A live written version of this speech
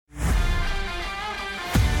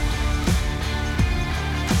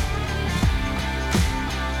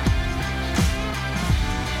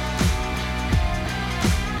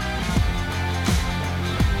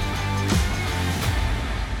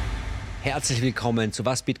Herzlich willkommen zu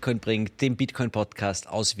Was Bitcoin bringt, dem Bitcoin-Podcast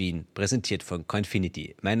aus Wien, präsentiert von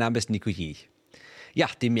Coinfinity. Mein Name ist Nico Jilch. Ja,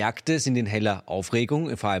 die Märkte sind in heller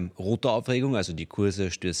Aufregung, vor allem roter Aufregung, also die Kurse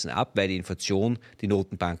stürzen ab, weil die Inflation die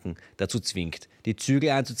Notenbanken dazu zwingt, die Zügel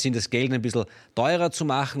anzuziehen, das Geld ein bisschen teurer zu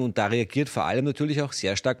machen, und da reagiert vor allem natürlich auch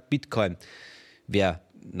sehr stark Bitcoin. Wer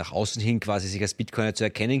nach außen hin quasi sich als Bitcoiner zu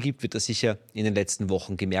erkennen gibt, wird das sicher in den letzten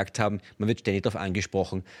Wochen gemerkt haben. Man wird ständig darauf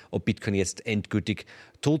angesprochen, ob Bitcoin jetzt endgültig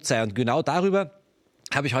tot sei. Und genau darüber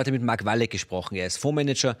habe ich heute mit Valek gesprochen. Er ist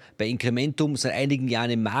Fondsmanager bei Incrementum, seit einigen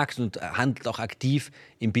Jahren im Markt und handelt auch aktiv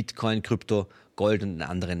in Bitcoin, Krypto, Gold und in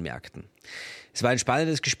anderen Märkten. Es war ein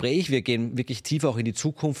spannendes Gespräch. Wir gehen wirklich tiefer auch in die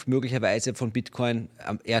Zukunft möglicherweise von Bitcoin.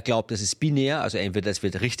 Er glaubt, es ist binär, also entweder es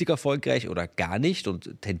wird richtig erfolgreich oder gar nicht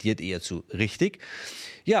und tendiert eher zu richtig.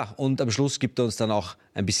 Ja, und am Schluss gibt er uns dann auch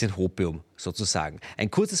ein bisschen Hopium sozusagen. Ein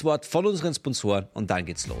kurzes Wort von unseren Sponsoren und dann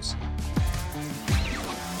geht's los.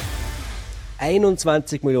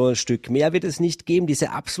 21 Millionen Stück. Mehr wird es nicht geben.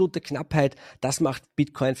 Diese absolute Knappheit, das macht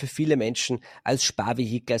Bitcoin für viele Menschen als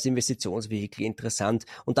Sparvehikel, als Investitionsvehikel interessant.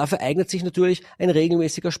 Und dafür eignet sich natürlich ein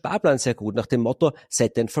regelmäßiger Sparplan sehr gut, nach dem Motto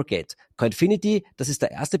Set and Forget. Coinfinity, das ist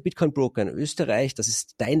der erste Bitcoin-Broker in Österreich. Das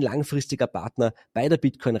ist dein langfristiger Partner bei der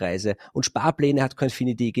Bitcoin-Reise. Und Sparpläne hat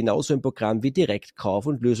Coinfinity genauso im Programm wie Direktkauf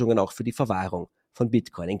und Lösungen auch für die Verwahrung von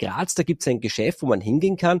Bitcoin. In Graz, da gibt es ein Geschäft, wo man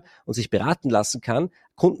hingehen kann und sich beraten lassen kann.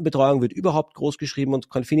 Kundenbetreuung wird überhaupt groß geschrieben und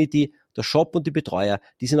Coinfinity, der Shop und die Betreuer,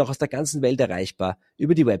 die sind auch aus der ganzen Welt erreichbar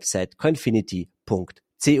über die Website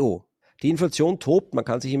coinfinity.co. Die Inflation tobt, man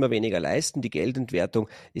kann sich immer weniger leisten, die Geldentwertung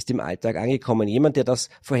ist im Alltag angekommen. Jemand, der das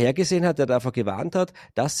vorhergesehen hat, der davor gewarnt hat,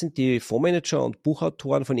 das sind die Fondsmanager und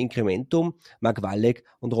Buchautoren von Incrementum, Valek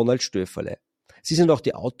und Ronald Stöferle. Sie sind auch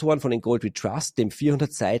die Autoren von den Gold We Trust, dem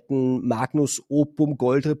 400 Seiten Magnus Opum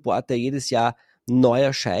Gold Report, der jedes Jahr neu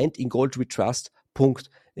erscheint in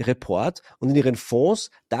goldwetrust.report. Und in ihren Fonds,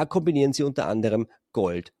 da kombinieren sie unter anderem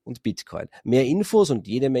Gold und Bitcoin. Mehr Infos und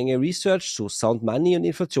jede Menge Research zu Sound Money und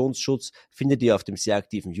Inflationsschutz findet ihr auf dem sehr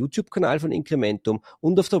aktiven YouTube-Kanal von Incrementum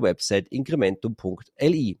und auf der Website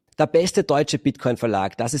incrementum.li. Der beste deutsche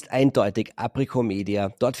Bitcoin-Verlag, das ist eindeutig Apricot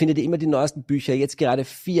Media. Dort findet ihr immer die neuesten Bücher, jetzt gerade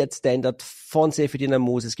Fiat Standard von Seyfedin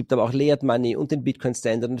Ammous. Es gibt aber auch Layered Money und den Bitcoin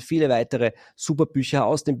Standard und viele weitere super Bücher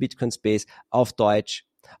aus dem Bitcoin Space auf Deutsch.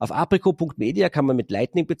 Auf apricot.media kann man mit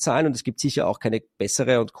Lightning bezahlen und es gibt sicher auch keine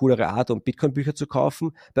bessere und coolere Art, um Bitcoin-Bücher zu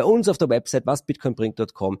kaufen. Bei uns auf der Website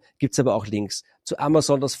wasbitcoinbringt.com gibt es aber auch Links zu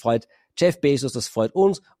Amazon, das freut Jeff Bezos, das freut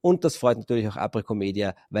uns und das freut natürlich auch Apricot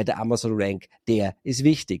Media, weil der Amazon-Rank, der ist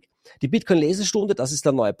wichtig. Die Bitcoin-Lesestunde, das ist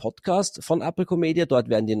der neue Podcast von Apricot Media. Dort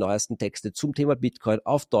werden die neuesten Texte zum Thema Bitcoin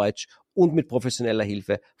auf Deutsch und mit professioneller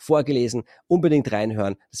Hilfe vorgelesen. Unbedingt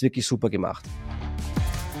reinhören, das ist wirklich super gemacht.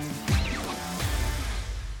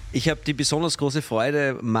 Ich habe die besonders große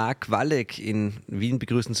Freude, Valek in Wien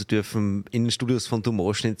begrüßen zu dürfen, in den Studios von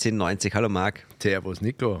DoMotion in 1090. Hallo Marc. Servus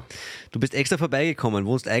Nico. Du bist extra vorbeigekommen,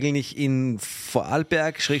 wohnst eigentlich in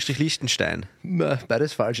Vorarlberg/Liechtenstein.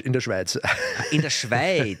 Beides falsch, in der Schweiz. In der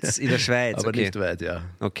Schweiz, Aber okay. Nicht weit, ja.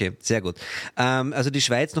 Okay, sehr gut. Also die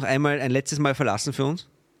Schweiz noch einmal, ein letztes Mal verlassen für uns?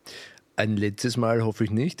 Ein letztes Mal hoffe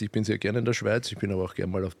ich nicht. Ich bin sehr gerne in der Schweiz. Ich bin aber auch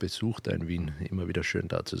gerne mal auf Besuch da in Wien. Immer wieder schön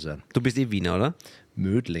da zu sein. Du bist Wiener, oder?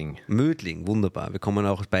 Mödling, wunderbar. Wir kommen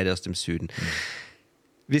auch beide aus dem Süden.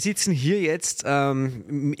 Wir sitzen hier jetzt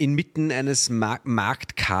inmitten eines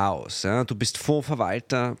Marktchaos. Ja? Du bist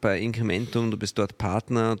Fondsverwalter bei Incrementum, du bist dort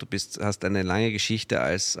Partner, hast eine lange Geschichte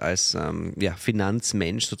als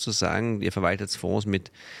Finanzmensch sozusagen. Ihr verwaltet Fonds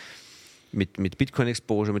mit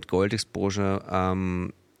Bitcoin-Exposure, mit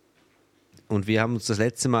Gold-Exposure. Und wir haben uns wir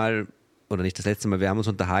haben uns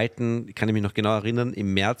unterhalten, ich kann mich noch genau erinnern,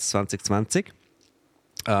 im März 2020,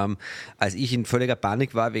 als ich in völliger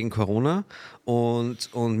Panik war wegen Corona und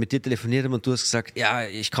mit dir telefoniert habe und du hast gesagt, ja,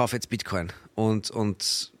 ich kaufe jetzt Bitcoin. Und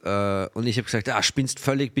ich habe gesagt, spinnst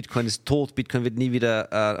völlig, Bitcoin ist tot, Bitcoin wird nie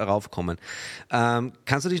wieder raufkommen.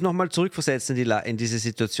 Kannst du dich nochmal zurückversetzen in diese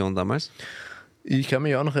Situation damals? Ich kann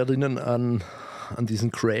mich auch noch erinnern an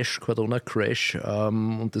diesen Corona-Crash.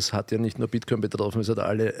 Und das hat ja nicht nur Bitcoin betroffen, es hat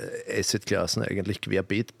alle Assetklassen eigentlich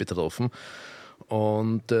querbeet betroffen.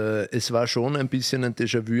 Und es war schon ein bisschen ein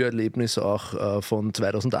Déjà-vu-Erlebnis auch von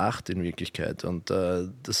 2008 in Wirklichkeit. Und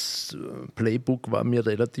das Playbook war mir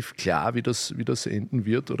relativ klar, wie das enden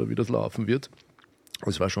wird oder wie das laufen wird.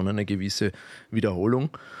 Es war schon eine gewisse Wiederholung.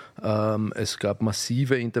 Es gab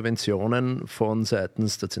massive Interventionen von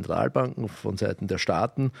seitens der Zentralbanken, von Seiten der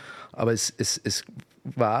Staaten, aber es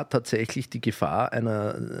war tatsächlich die Gefahr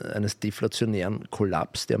eines deflationären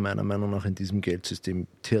Kollaps, der meiner Meinung nach in diesem Geldsystem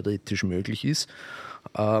theoretisch möglich ist.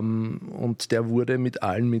 Und der wurde mit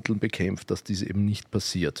allen Mitteln bekämpft, dass dies eben nicht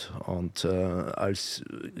passiert. Und als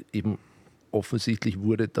eben offensichtlich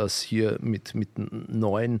wurde, dass hier mit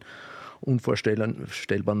neuen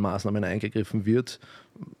unvorstellbaren Maßnahmen eingegriffen wird,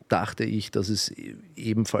 dachte ich, dass es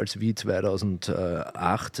ebenfalls wie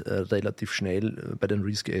 2008 relativ schnell bei den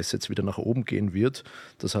Risk Assets wieder nach oben gehen wird.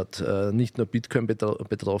 Das hat nicht nur Bitcoin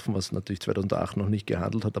betroffen, was natürlich 2008 noch nicht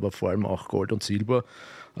gehandelt hat, aber vor allem auch Gold und Silber.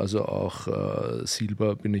 Also auch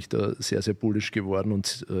Silber bin ich da sehr, sehr bullisch geworden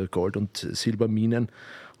und Gold- und Silberminen.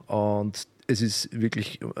 Und es ist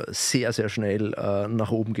wirklich sehr, sehr schnell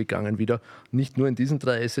nach oben gegangen wieder. Nicht nur in diesen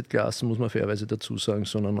 3 Assetklassen, muss man fairerweise dazu sagen,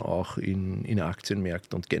 sondern auch in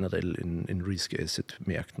Aktienmärkten und generell in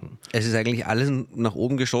Risk-Asset-Märkten. Es ist eigentlich alles nach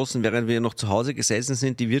oben geschossen, während wir noch zu Hause gesessen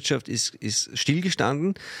sind. Die Wirtschaft ist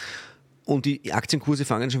stillgestanden. Und die Aktienkurse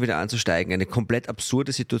fangen schon wieder an zu steigen. Eine komplett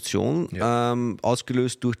absurde Situation, ja.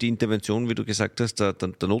 Ausgelöst durch die Intervention, wie du gesagt hast, der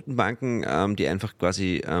Notenbanken, die einfach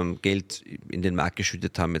quasi Geld in den Markt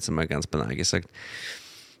geschüttet haben, jetzt einmal ganz banal gesagt.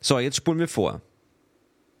 So, jetzt spulen wir vor.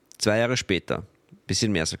 2 Jahre später,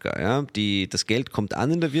 bisschen mehr sogar. Ja. Das Geld kommt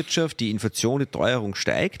an in der Wirtschaft, die Inflation, die Teuerung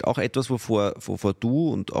steigt, auch etwas, wovor du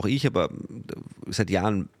und auch ich aber seit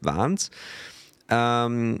Jahren warnt.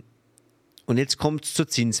 Und jetzt kommt es zur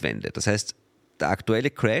Zinswende. Das heißt, der aktuelle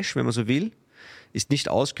Crash, wenn man so will, ist nicht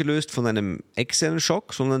ausgelöst von einem externen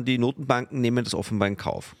Schock, sondern die Notenbanken nehmen das offenbar in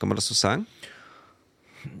Kauf. Kann man das so sagen?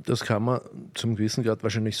 Das kann man zum gewissen Grad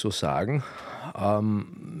wahrscheinlich so sagen.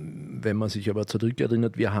 Wenn man sich aber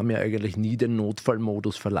zurückerinnert, wir haben ja eigentlich nie den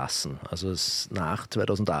Notfallmodus verlassen. Also es nach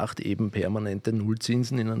 2008 eben permanente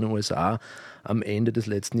Nullzinsen in den USA, am Ende des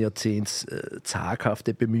letzten Jahrzehnts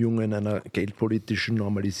zaghafte Bemühungen einer geldpolitischen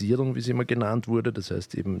Normalisierung, wie sie immer genannt wurde. Das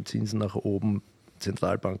heißt eben Zinsen nach oben,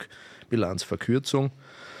 Zentralbankbilanzverkürzung.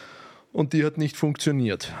 Und die hat nicht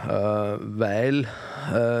funktioniert, weil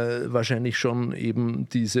wahrscheinlich schon eben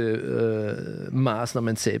diese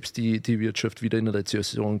Maßnahmen selbst die Wirtschaft wieder in eine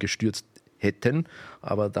Rezession gestürzt hätten.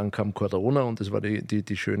 Aber dann kam Corona und das war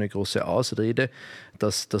die schöne große Ausrede,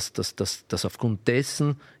 dass aufgrund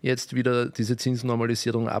dessen jetzt wieder diese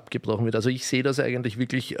Zinsnormalisierung abgebrochen wird. Also ich sehe das eigentlich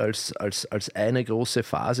wirklich als eine große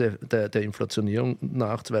Phase der Inflationierung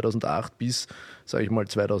nach 2008 bis, sage ich mal,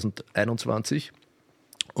 2021.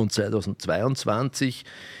 Und 2022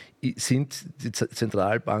 sind die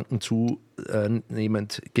Zentralbanken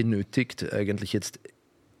zunehmend genötigt, eigentlich jetzt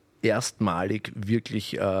erstmalig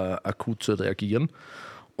wirklich akut zu reagieren.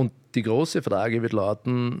 Und die große Frage wird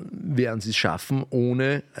lauten, werden sie es schaffen,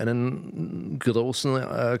 ohne einen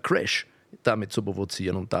großen Crash damit zu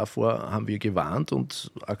provozieren? Und davor haben wir gewarnt und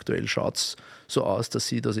aktuell schaut es so aus, dass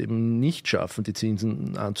sie das eben nicht schaffen, die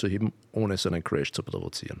Zinsen anzuheben, ohne so einen Crash zu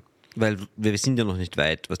provozieren. Weil wir sind ja noch nicht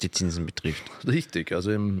weit, was die Zinsen betrifft. Richtig, also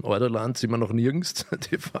im Euroland sind wir noch nirgends,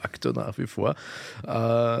 de facto nach wie vor.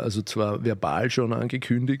 Also zwar verbal schon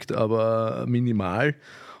angekündigt, aber minimal.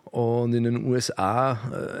 Und in den USA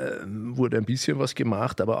wurde ein bisschen was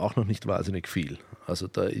gemacht, aber auch noch nicht wahnsinnig viel. Also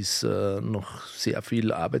da ist noch sehr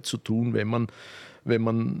viel Arbeit zu tun, wenn man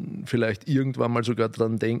vielleicht irgendwann mal sogar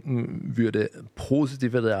daran denken würde,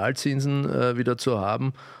 positive Realzinsen wieder zu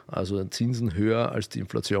haben, also Zinsen höher als die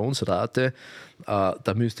Inflationsrate,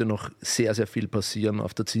 da müsste noch sehr, sehr viel passieren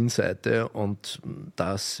auf der Zinsseite und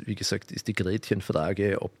das, wie gesagt, ist die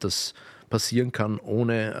Gretchenfrage, ob das passieren kann,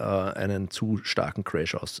 ohne einen zu starken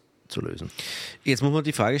Crash auszulösen. Jetzt muss man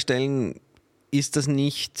die Frage stellen, ist das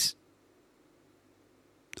nicht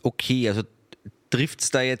okay, also trifft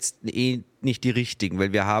es da jetzt nicht die richtigen,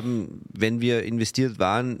 weil wir haben, wenn wir investiert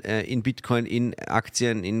waren in Bitcoin, in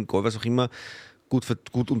Aktien, in Gold, was auch immer, gut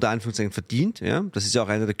unter Anführungszeichen verdient. Ja? Das ist ja auch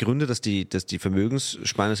einer der Gründe, dass die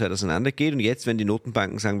Vermögensspanne so weit auseinandergeht. Und jetzt, wenn die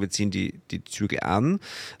Notenbanken sagen, wir ziehen die Zügel an,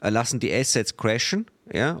 lassen die Assets crashen,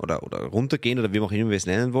 ja, oder runtergehen oder wie auch immer wir es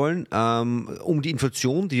nennen wollen, um die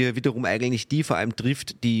Inflation, die ja wiederum eigentlich die vor allem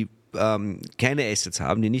trifft, die keine Assets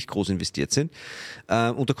haben, die nicht groß investiert sind,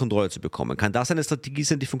 unter Kontrolle zu bekommen. Kann das eine Strategie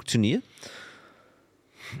sein, die funktioniert?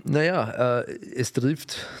 Naja, es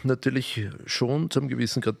trifft natürlich schon zum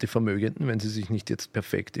gewissen Grad die Vermögenden, wenn sie sich nicht jetzt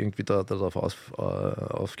perfekt irgendwie darauf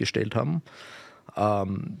aufgestellt haben.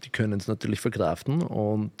 Die können es natürlich verkraften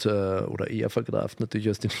oder eher verkraften natürlich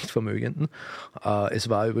als die Nichtvermögenden. Es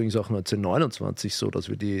war übrigens auch 1929 so, dass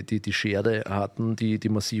wir die Schere hatten, die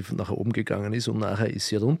massiv nach oben gegangen ist und nachher ist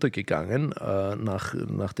sie runtergegangen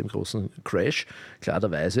nach dem großen Crash,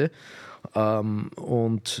 klarerweise.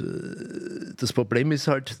 Und das Problem ist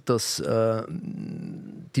halt, dass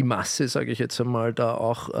die Masse, sage ich jetzt einmal, da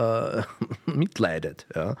auch mitleidet.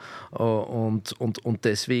 Ja? Und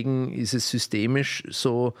deswegen ist es systemisch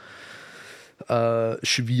so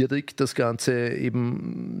schwierig, das Ganze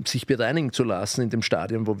eben sich bereinigen zu lassen in dem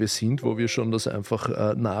Stadium, wo wir sind, wo wir schon das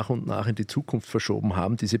einfach nach und nach in die Zukunft verschoben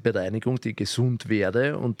haben. Diese Bereinigung, die gesund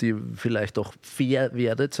wäre und die vielleicht auch fair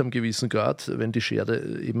wäre zu einem gewissen Grad, wenn die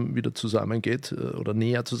Schere eben wieder zusammengeht oder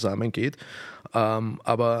näher zusammengeht.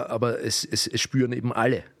 Aber es spüren eben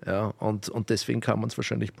alle. Ja? Und deswegen kann man es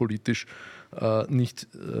wahrscheinlich politisch nicht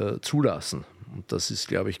zulassen. Und das ist,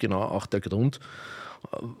 glaube ich, genau auch der Grund,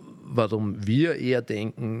 warum wir eher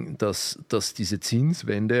denken, dass diese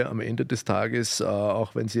Zinswende am Ende des Tages,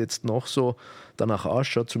 auch wenn sie jetzt noch so danach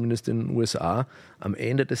ausschaut, zumindest in den USA, am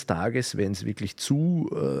Ende des Tages, wenn es wirklich zu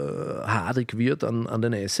haarig wird an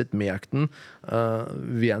den Assetmärkten,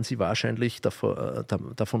 werden sie wahrscheinlich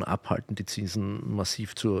davon abhalten, die Zinsen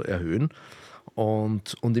massiv zu erhöhen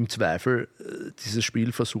und im Zweifel dieses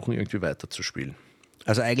Spiel versuchen, irgendwie weiterzuspielen.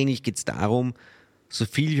 Also eigentlich geht es darum, so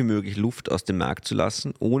viel wie möglich Luft aus dem Markt zu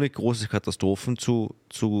lassen, ohne große Katastrophen zu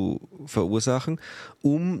verursachen,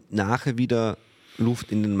 um nachher wieder Luft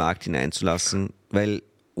in den Markt hineinzulassen, weil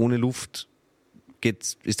ohne Luft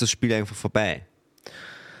ist das Spiel einfach vorbei.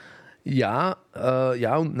 Ja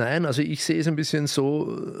und nein. Also ich sehe es ein bisschen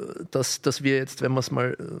so, dass wir jetzt, wenn man es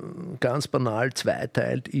mal ganz banal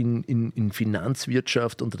zweiteilt in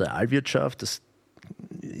Finanzwirtschaft und Realwirtschaft, das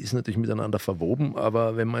ist natürlich miteinander verwoben,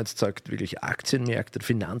 aber wenn man jetzt sagt, wirklich Aktienmärkte,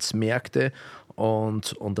 Finanzmärkte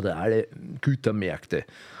und reale Gütermärkte.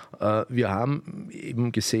 Wir haben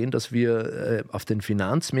eben gesehen, dass wir auf den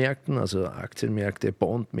Finanzmärkten, also Aktienmärkte,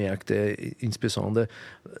 Bondmärkte insbesondere,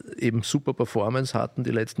 eben super Performance hatten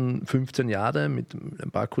die letzten 15 Jahre mit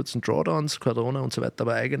ein paar kurzen Drawdowns, Corona und so weiter.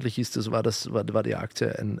 Aber eigentlich war die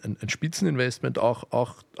Aktie ein Spitzeninvestment,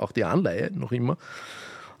 auch die Anleihe noch immer.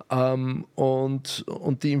 Und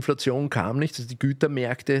die Inflation kam nicht. Also die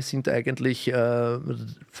Gütermärkte sind eigentlich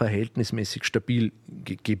verhältnismäßig stabil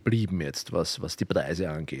geblieben jetzt, was die Preise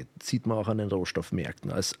angeht. Das sieht man auch an den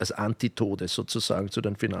Rohstoffmärkten als Antithode sozusagen zu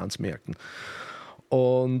den Finanzmärkten.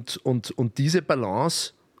 Und diese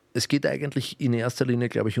Balance, es geht eigentlich in erster Linie,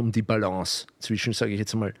 glaube ich, um die Balance zwischen, sage ich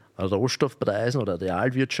jetzt mal, Rohstoffpreisen oder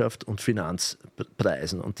Realwirtschaft und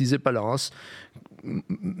Finanzpreisen. Und diese Balance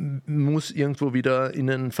muss irgendwo wieder in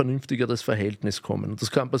ein vernünftigeres Verhältnis kommen. Und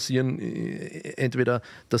das kann passieren, entweder,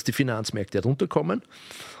 dass die Finanzmärkte runterkommen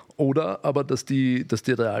oder aber, dass die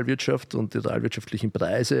Realwirtschaft und die realwirtschaftlichen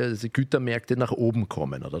Preise, also die Gütermärkte nach oben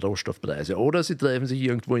kommen oder Rohstoffpreise. Oder sie treffen sich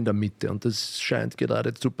irgendwo in der Mitte. Und das scheint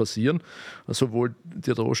gerade zu passieren. Sowohl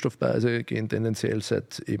die Rohstoffpreise gehen tendenziell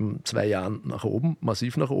seit eben 2 Jahren nach oben,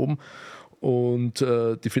 massiv nach oben. Und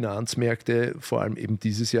die Finanzmärkte vor allem eben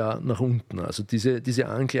dieses Jahr nach unten. Also diese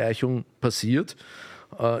Angleichung passiert.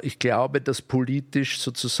 Ich glaube, das politisch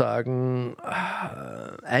sozusagen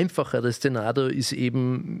einfachere Szenario ist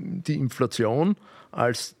eben die Inflation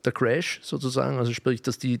als der Crash sozusagen. Also sprich,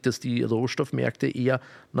 dass die Rohstoffmärkte eher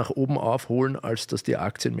nach oben aufholen, als dass die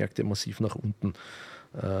Aktienmärkte massiv nach unten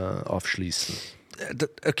aufschließen.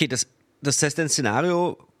 Okay, das heißt, ein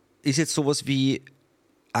Szenario ist jetzt sowas wie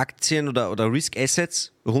Aktien oder Risk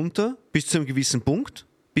Assets runter bis zu einem gewissen Punkt,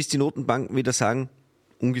 bis die Notenbanken wieder sagen,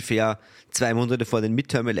 ungefähr 2 Monate vor den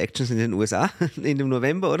Midterm Elections in den USA, in dem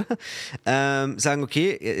November, oder? Sagen,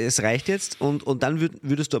 okay, es reicht jetzt und dann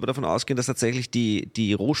würdest du aber davon ausgehen, dass tatsächlich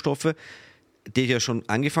die Rohstoffe, die ja schon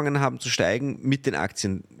angefangen haben zu steigen, mit den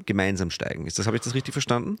Aktien gemeinsam steigen. Habe ich das richtig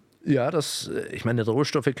verstanden? Ja, ich meine,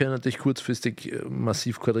 Rohstoffe können natürlich kurzfristig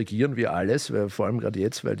massiv korrigieren, wie alles, vor allem gerade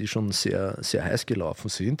jetzt, weil die schon sehr, sehr heiß gelaufen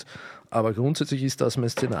sind. Aber grundsätzlich ist das mein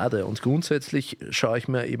Szenario. Und grundsätzlich schaue ich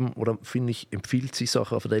mir eben, oder finde ich, empfiehlt sich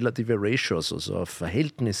auch auf relative Ratios, also auf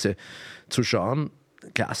Verhältnisse zu schauen.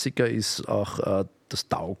 Klassiker ist auch das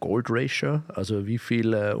Dow-Gold-Ratio, also wie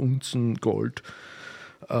viele Unzen Gold.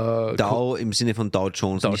 Dow im Sinne von Dow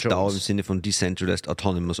Jones, nicht Dow im Sinne von Decentralized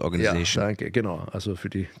Autonomous Organization. Ja, danke, genau. Also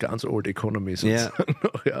für die ganz old economies. Ja.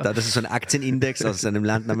 Ja. Das ist so ein Aktienindex aus einem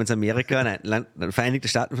Land namens Amerika, Vereinigte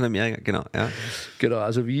Staaten von Amerika, genau. Ja. Genau,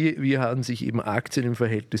 also wie haben sich eben Aktien im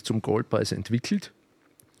Verhältnis zum Goldpreis entwickelt?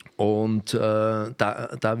 Und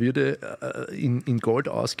da würde in Gold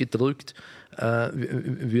ausgedrückt,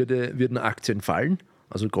 würden Aktien fallen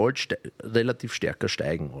Also Gold relativ stärker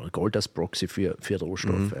steigen oder Gold als Proxy für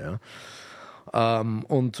Rohstoffe. Ja.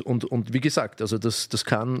 Und wie gesagt, also das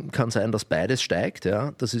kann sein, dass beides steigt.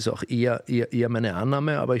 Ja. Das ist auch eher meine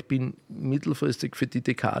Annahme, aber ich bin mittelfristig für die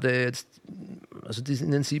Dekade jetzt, also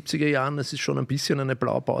in den 70er Jahren, das ist schon ein bisschen eine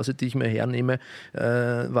Blaupause, die ich mir hernehme,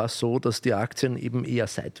 war es so, dass die Aktien eben eher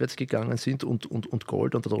seitwärts gegangen sind und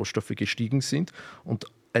Gold und Rohstoffe gestiegen sind und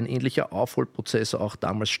ein ähnlicher Aufholprozess auch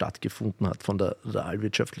damals stattgefunden hat von der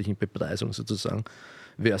realwirtschaftlichen Bepreisung sozusagen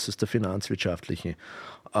versus der finanzwirtschaftlichen.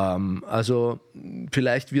 Also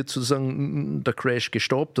vielleicht wird sozusagen der Crash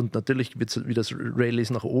gestoppt und natürlich wird es wieder Rallyes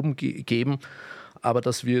nach oben geben, aber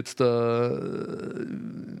dass wir jetzt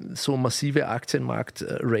so massive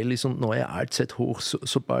Aktienmarkt-Rallies und neue Allzeithochs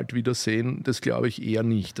so bald wieder sehen, das glaube ich eher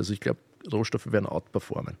nicht. Also ich glaube, Rohstoffe werden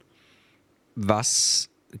outperformen.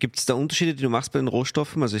 Gibt es da Unterschiede, die du machst bei den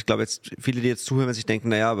Rohstoffen? Also ich glaube jetzt, viele, die jetzt zuhören, wenn sich denken,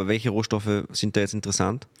 naja, aber welche Rohstoffe sind da jetzt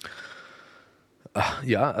interessant?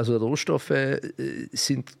 Ja, also Rohstoffe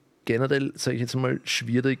sind generell, sage ich jetzt mal,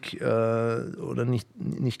 schwierig oder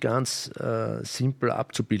nicht ganz simpel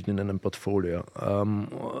abzubilden in einem Portfolio.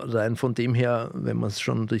 Rein von dem her, wenn man es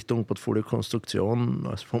schon Richtung Portfoliokonstruktion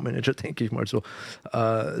als Fondsmanager, denke ich mal so,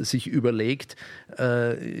 sich überlegt,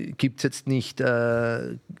 gibt es jetzt nicht...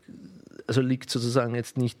 Also liegt sozusagen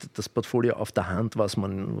jetzt nicht das Portfolio auf der Hand, was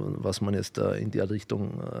man jetzt in der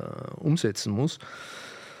Richtung umsetzen muss.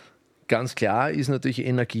 Ganz klar ist natürlich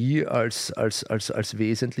Energie als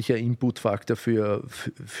wesentlicher Inputfaktor für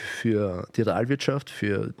die Realwirtschaft,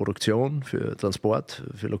 für Produktion, für Transport,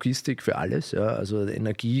 für Logistik, für alles. Ja. Also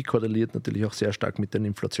Energie korreliert natürlich auch sehr stark mit den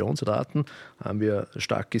Inflationsraten, haben wir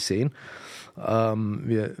stark gesehen.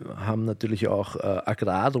 Wir haben natürlich auch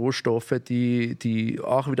Agrarrohstoffe, die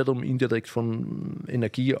auch wiederum indirekt von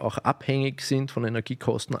Energie auch abhängig sind, von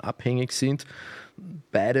Energiekosten abhängig sind.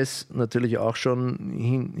 Beides natürlich auch schon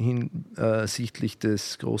hinsichtlich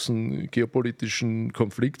des großen geopolitischen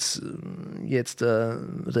Konflikts jetzt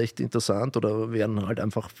recht interessant oder werden halt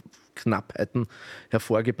einfach Knappheiten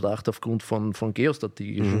hervorgebracht aufgrund von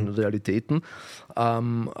geostrategischen Realitäten.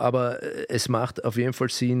 Aber es macht auf jeden Fall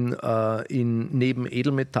Sinn, neben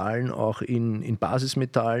Edelmetallen auch in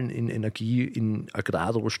Basismetallen, in Energie, in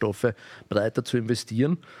Agrarrohstoffe breiter zu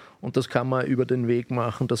investieren. Und das kann man über den Weg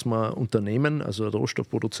machen, dass man Unternehmen, also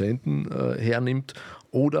Rohstoffproduzenten hernimmt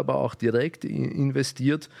oder aber auch direkt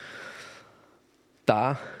investiert.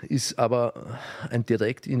 Da ist aber ein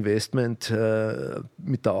Direktinvestment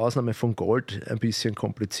mit der Ausnahme von Gold ein bisschen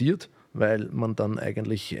kompliziert, weil man dann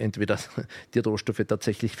eigentlich entweder die Rohstoffe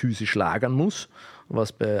tatsächlich physisch lagern muss,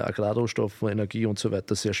 was bei Agrarrohstoffen, Energie und so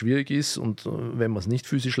weiter sehr schwierig ist. Und wenn man es nicht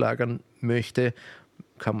physisch lagern möchte,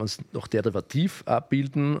 kann man es noch derivativ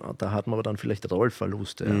abbilden. Da hat man aber dann vielleicht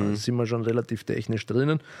Rollverluste. Da sind wir schon relativ technisch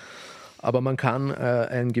drinnen. Aber man kann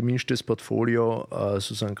ein gemischtes Portfolio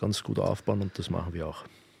sozusagen ganz gut aufbauen und das machen wir auch.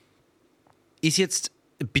 Ist jetzt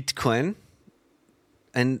Bitcoin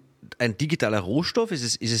ein digitaler Rohstoff?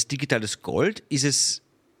 Ist es digitales Gold? Ist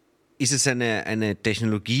es eine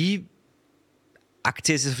Technologie?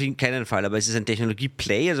 Aktie ist es auf keinen Fall, aber ist es ein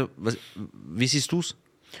Technologie-Play? Also wie siehst du es?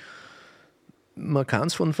 Man kann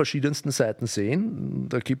es von verschiedensten Seiten sehen.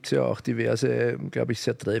 Da gibt es ja auch diverse, glaube ich,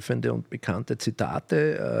 sehr treffende und bekannte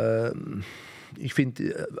Zitate. Ich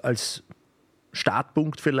finde, als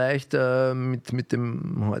Startpunkt vielleicht mit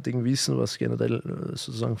dem heutigen Wissen, was generell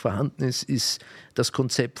sozusagen vorhanden ist das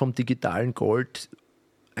Konzept vom digitalen Gold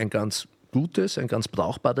ein ganz gutes, ein ganz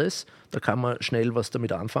brauchbares. Da kann man schnell was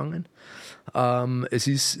damit anfangen. Es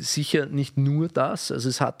ist sicher nicht nur das, also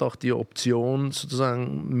es hat auch die Option,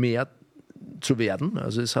 sozusagen mehr zu werden.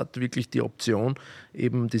 Also es hat wirklich die Option,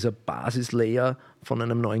 eben dieser Basislayer von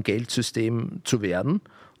einem neuen Geldsystem zu werden.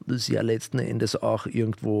 Das ist ja letzten Endes auch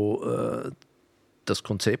irgendwo das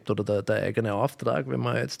Konzept oder der eigene Auftrag, wenn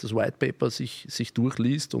man jetzt das White Paper sich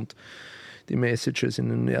durchliest und die Messages in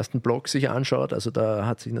den ersten Blog sich anschaut. Also da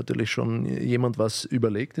hat sich natürlich schon jemand was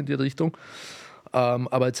überlegt in die Richtung.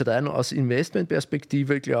 Aber jetzt rein aus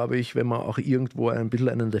Investmentperspektive, glaube ich, wenn man auch irgendwo ein bisschen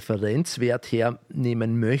einen Referenzwert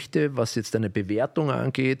hernehmen möchte, was jetzt eine Bewertung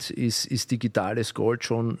angeht, ist digitales Gold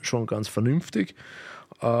schon ganz vernünftig,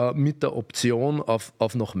 mit der Option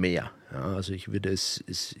auf noch mehr. Ja, also ich würde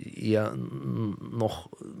es eher noch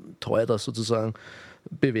teurer sozusagen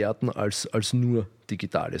bewerten als nur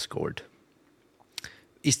digitales Gold.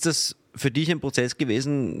 Ist das für dich ein Prozess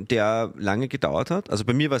gewesen, der lange gedauert hat? Also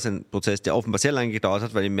bei mir war es ein Prozess, der offenbar sehr lange gedauert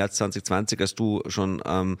hat, weil im März 2020, als du schon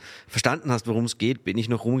verstanden hast, worum es geht, bin ich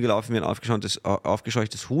noch rumgelaufen wie ein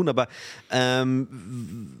aufgescheuchtes Huhn. Aber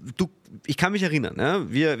du ich kann mich erinnern,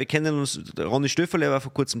 ja, wir kennen uns, Ronny Stöfferle war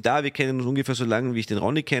vor kurzem da, wir kennen uns ungefähr so lange, wie ich den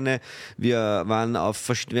Ronny kenne. Wir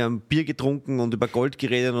haben Bier getrunken und über Gold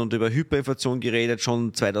geredet und über Hyperinflation geredet,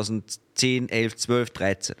 schon 2010, 11, 12,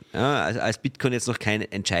 13. Ja, also als Bitcoin jetzt noch kein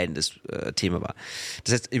entscheidendes Thema war.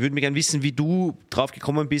 Das heißt, ich würde mir gerne wissen, wie du drauf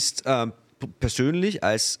gekommen bist, persönlich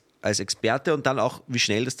als Experte und dann auch, wie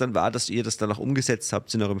schnell das dann war, dass ihr das dann auch umgesetzt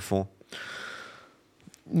habt in eurem Fonds.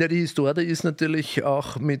 Ja, die Historie ist natürlich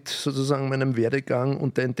auch mit sozusagen meinem Werdegang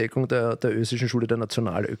und der Entdeckung der österreichischen Schule der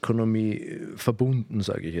Nationalökonomie verbunden,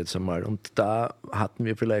 sage ich jetzt einmal. Und da hatten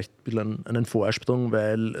wir vielleicht ein bisschen einen Vorsprung,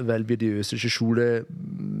 weil wir die österreichische Schule,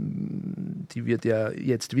 die wird ja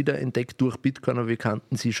jetzt wieder entdeckt durch Bitcoin, aber wir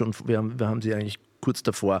kannten sie schon, wir haben sie eigentlich kurz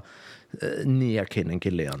davor näher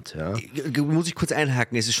kennengelernt. Ja. Muss ich kurz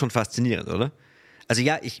einhaken, es ist schon faszinierend, oder? Also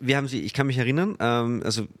ja, ich kann mich erinnern,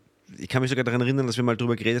 ich kann mich sogar daran erinnern, dass wir mal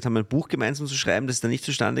darüber geredet haben, ein Buch gemeinsam zu schreiben. Das ist dann nicht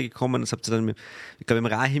zustande gekommen. Das habt ihr dann, ich glaube, im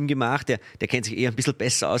Rahim gemacht. Der kennt sich eher ein bisschen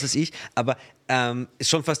besser aus als ich. Aber ist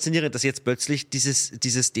schon faszinierend, dass jetzt plötzlich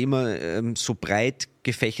dieses Thema so breit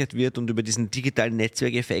gefächert wird und über diesen digitalen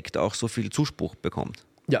Netzwerkeffekt auch so viel Zuspruch bekommt.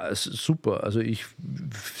 Ja, es ist super. Also ich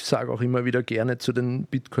sage auch immer wieder gerne zu den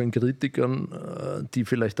Bitcoin-Kritikern, die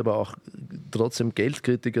vielleicht aber auch trotzdem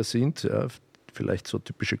Geldkritiker sind, ja, vielleicht so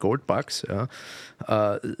typische Goldbugs. Ja.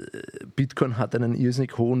 Bitcoin hat einen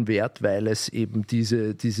irrsinnig hohen Wert, weil es eben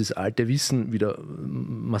dieses alte Wissen wieder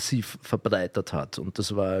massiv verbreitert hat. Und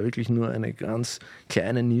das war wirklich nur eine ganz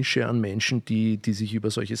kleine Nische an Menschen, die sich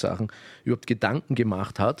über solche Sachen überhaupt Gedanken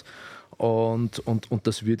gemacht hat. Und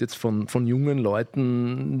das wird jetzt von jungen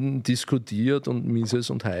Leuten diskutiert und Mises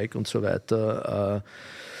und Hayek und so weiter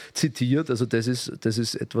zitiert. Also das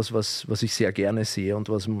ist etwas, was ich sehr gerne sehe und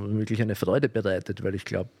was mir wirklich eine Freude bereitet, weil ich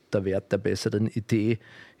glaube, der Wert der besseren Idee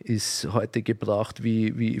ist heute gebraucht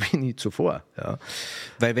wie nie zuvor. Ja.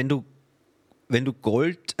 Weil wenn du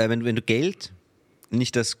Geld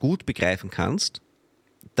nicht als gut begreifen kannst,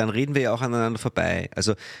 dann reden wir ja auch aneinander vorbei.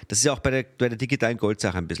 Also das ist ja auch bei der digitalen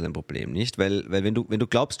Goldsache ein bisschen ein Problem, nicht? Weil wenn du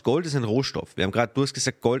glaubst, Gold ist ein Rohstoff, du hast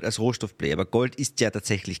gesagt, Gold als Rohstoffplay, aber Gold ist ja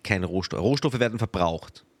tatsächlich kein Rohstoff. Rohstoffe werden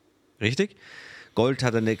verbraucht, richtig? Gold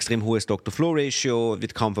hat ein extrem hohes Stock-to-Flow-Ratio,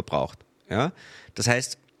 wird kaum verbraucht. Ja? Das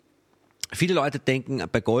heißt, viele Leute denken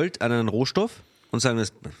bei Gold an einen Rohstoff und sagen,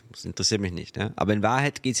 das interessiert mich nicht. Ja? Aber in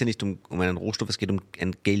Wahrheit geht es ja nicht um einen Rohstoff, es geht um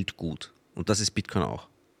ein Geldgut. Und das ist Bitcoin auch.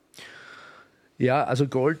 Ja, also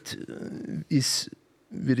Gold ist,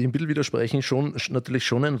 würde ich ein bisschen widersprechen, natürlich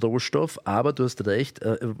schon ein Rohstoff, aber du hast recht,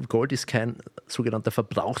 Gold ist kein sogenannter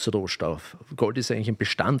Verbrauchsrohstoff. Gold ist eigentlich ein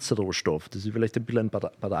Bestandsrohstoff. Das ist vielleicht ein bisschen ein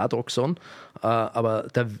Paradoxon, aber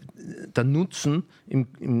der Nutzen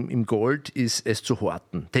im Gold ist, es zu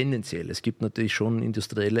horten, tendenziell. Es gibt natürlich schon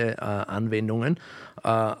industrielle Anwendungen,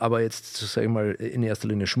 aber jetzt, sage ich mal, in erster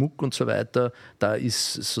Linie Schmuck und so weiter, da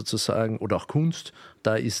ist sozusagen, oder auch Kunst,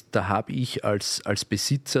 da habe ich als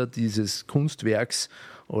Besitzer dieses Kunstwerks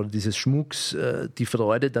oder dieses Schmucks die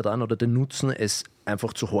Freude daran oder den Nutzen, es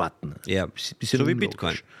einfach zu horten. Ja, so wie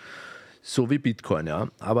Bitcoin. So wie Bitcoin, ja.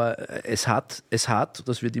 Aber es hat,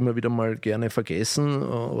 das wird immer wieder mal gerne vergessen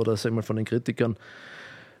oder sagen wir von den Kritikern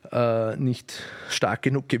nicht stark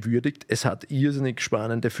genug gewürdigt. Es hat irrsinnig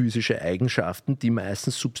spannende physische Eigenschaften, die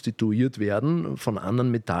meistens substituiert werden von anderen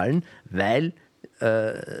Metallen, weil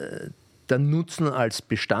der Nutzen als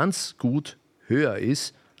Bestandsgut höher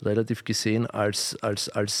ist, relativ gesehen, als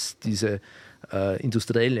diese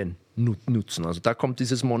industriellen Nutzen. Also da kommt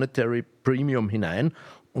dieses Monetary Premium hinein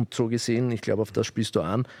und so gesehen, ich glaube, auf das spielst du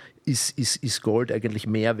an, ist Gold eigentlich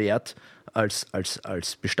mehr wert als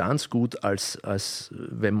Bestandsgut, als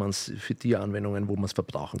wenn man es für die Anwendungen, wo man es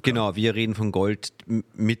verbrauchen kann. Genau, wir reden von Gold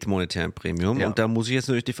mit monetärem Premium. Ja. Und da muss ich jetzt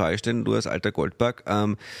natürlich die Frage stellen, du als alter Goldbug,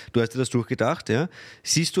 du hast dir das durchgedacht, ja?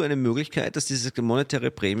 Siehst du eine Möglichkeit, dass dieses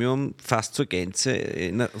monetäre Premium fast zur Gänze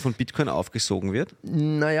von Bitcoin aufgesogen wird?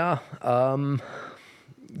 Naja,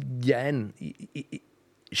 jein.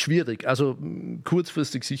 Schwierig. Also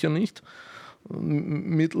kurzfristig sicher nicht.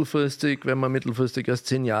 Mittelfristig, wenn man mittelfristig als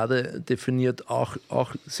 10 Jahre definiert, auch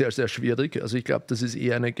sehr, sehr schwierig. Also ich glaube, das ist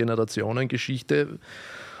eher eine Generationengeschichte.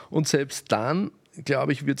 Und selbst dann,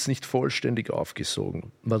 glaube ich, wird es nicht vollständig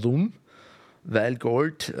aufgesogen. Warum? Weil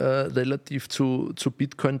Gold relativ zu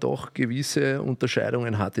Bitcoin doch gewisse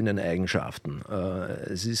Unterscheidungen hat in den Eigenschaften.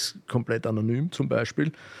 Es ist komplett anonym zum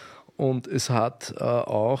Beispiel. Und es hat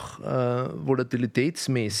auch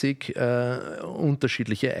volatilitätsmäßig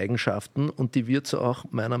unterschiedliche Eigenschaften und die wird es auch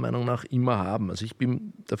meiner Meinung nach immer haben. Also ich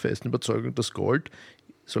bin der festen Überzeugung, dass Gold,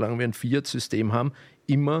 solange wir ein Fiat-System haben,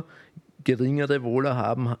 immer geringere Wohler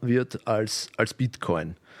haben wird als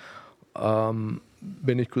Bitcoin.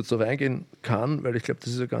 wenn ich kurz darauf eingehen kann, weil ich glaube,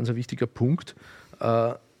 das ist ein ganz wichtiger Punkt,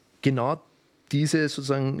 genau diese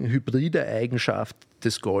sozusagen hybride Eigenschaft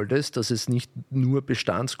des Goldes, dass es nicht nur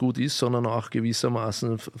Bestandsgut ist, sondern auch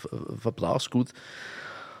gewissermaßen Verbrauchsgut,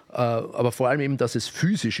 aber vor allem eben, dass es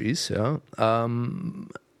physisch ist, ja,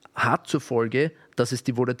 hat zur Folge, dass es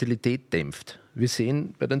die Volatilität dämpft. Wir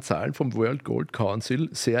sehen bei den Zahlen vom World Gold Council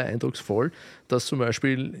sehr eindrucksvoll, dass zum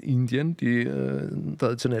Beispiel Indien, die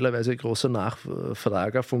traditionellerweise großer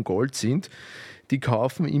Nachfrager von Gold sind, die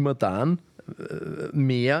kaufen immer dann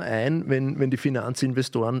mehr ein, wenn die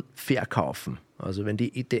Finanzinvestoren verkaufen. Also wenn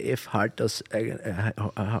die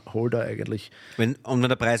ETF-Holder eigentlich... Wenn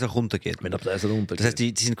der Preis auch runtergeht. Wenn der Preis runtergeht. Das heißt,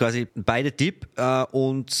 die sind quasi beide Dip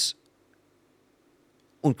und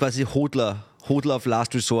quasi Hodler auf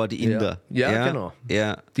Last Resort, die Inder. Ja, genau.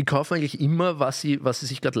 Ja. Die kaufen eigentlich immer, was sie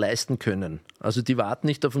sich gerade leisten können. Also die warten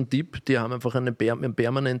nicht auf einen Dip, die haben einfach ein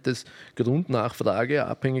permanentes Grundnachfrage,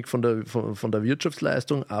 abhängig von der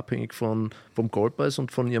Wirtschaftsleistung, abhängig vom Goldpreis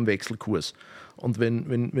und von ihrem Wechselkurs. Und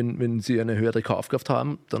wenn sie eine höhere Kaufkraft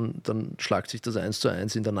haben, dann schlagt sich das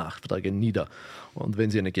 1:1 in der Nachfrage nieder. Und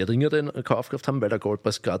wenn sie eine geringere Kaufkraft haben, weil der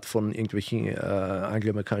Goldpreis gerade von irgendwelchen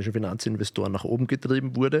angloamerikanischen Finanzinvestoren nach oben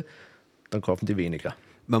getrieben wurde, dann kaufen die weniger.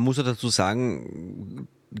 Man muss ja dazu sagen,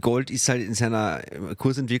 Gold ist halt in seiner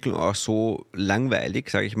Kursentwicklung auch so langweilig,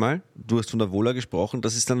 sage ich mal. Du hast von der Vola gesprochen.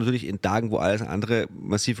 Das ist dann natürlich in Tagen, wo alles andere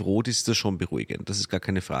massiv rot ist, das schon beruhigend. Das ist gar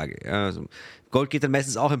keine Frage. Ja, also Gold geht dann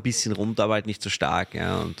meistens auch ein bisschen runter, aber halt nicht so stark.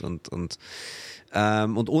 Ja, und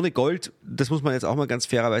ohne Gold, das muss man jetzt auch mal ganz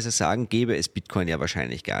fairerweise sagen, gäbe es Bitcoin ja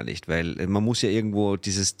wahrscheinlich gar nicht, weil man muss ja irgendwo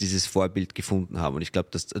dieses Vorbild gefunden haben. Und ich glaube,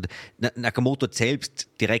 dass Nakamoto hat selbst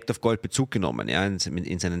direkt auf Gold Bezug genommen, ja, in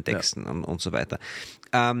seinen Texten und so weiter.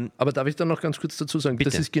 Aber darf ich dann noch ganz kurz dazu sagen, bitte.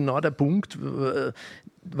 Das ist genau der Punkt,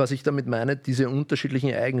 was ich damit meine, diese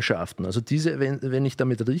unterschiedlichen Eigenschaften. Also wenn ich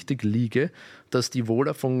damit richtig liege, dass die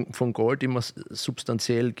Vola von Gold immer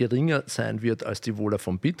substanziell geringer sein wird als die Vola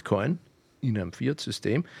von Bitcoin, in einem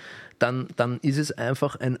Fiat-System, dann ist es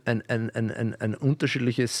einfach ein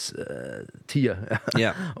unterschiedliches Tier.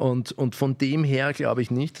 Ja. Und von dem her glaube ich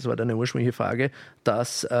nicht, das war deine ursprüngliche Frage,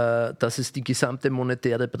 dass es die gesamte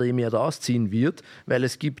monetäre Prämie rausziehen wird, weil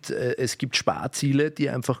es gibt Sparziele, die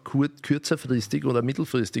einfach kürzerfristig oder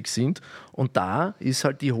mittelfristig sind, und da ist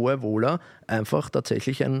halt die hohe Vola einfach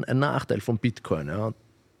tatsächlich ein Nachteil von Bitcoin. Ja.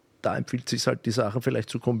 Da empfiehlt es sich halt, die Sachen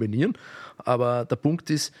vielleicht zu kombinieren. Aber der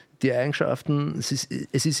Punkt ist, die Eigenschaften, es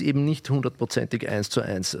ist eben nicht 100%ig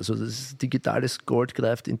 1:1. Also das digitales Gold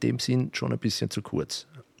greift in dem Sinn schon ein bisschen zu kurz.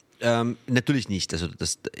 Natürlich nicht. Also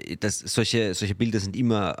solche Bilder sind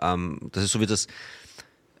immer, das ist so wie das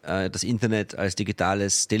Internet als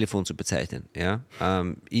digitales Telefon zu bezeichnen. Ja?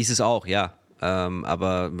 Ist es auch, ja.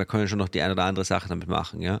 Aber man kann ja schon noch die eine oder andere Sache damit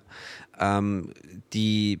machen. Ja?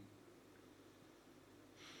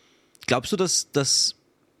 Glaubst du, dass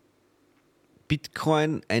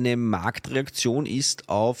Bitcoin eine Marktreaktion ist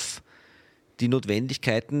auf die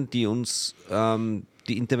Notwendigkeiten, die uns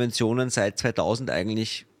die Interventionen seit 2000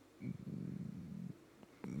 eigentlich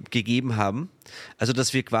gegeben haben? Also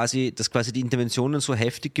dass quasi die Interventionen so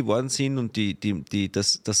heftig geworden sind und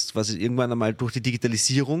dass quasi irgendwann einmal durch die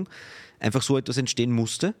Digitalisierung einfach so etwas entstehen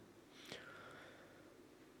musste?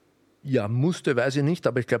 Ja, musste, weiß ich nicht,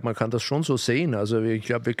 aber ich glaube, man kann das schon so sehen. Also ich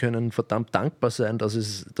glaube, wir können verdammt dankbar sein, dass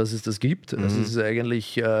es das gibt. Also es ist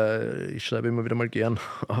eigentlich, ich schreibe immer wieder mal gern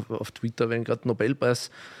auf Twitter, wenn gerade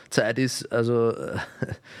Nobelpreiszeit ist. Also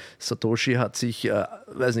Satoshi hat sich,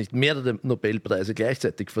 weiß nicht, mehrere Nobelpreise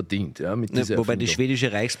gleichzeitig verdient. Ja, mit dieser wobei Erfindung. Die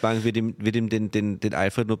schwedische Reichsbank wird ihm den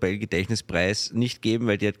Alfred-Nobel-Gedächtnispreis nicht geben,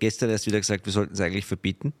 weil die hat gestern erst wieder gesagt, wir sollten es eigentlich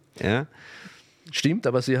verbieten. Ja. Stimmt,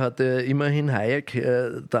 aber sie hatte immerhin Hayek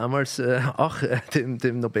damals auch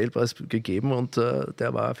dem Nobelpreis gegeben, und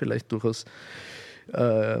der war vielleicht durchaus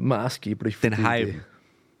maßgeblich für den halben.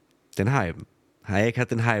 Hayek hat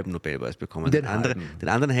den halben Nobelpreis bekommen. Den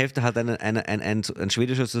anderen Hälfte hat ein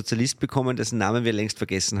schwedischer Sozialist bekommen, dessen Namen wir längst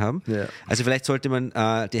vergessen haben. Ja. Also vielleicht sollte man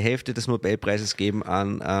die Hälfte des Nobelpreises geben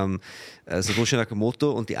an Satoshi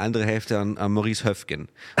Nakamoto und die andere Hälfte an Maurice Höfgen.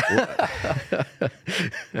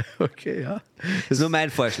 Okay, ja. Das ist nur mein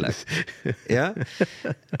Vorschlag. Ja?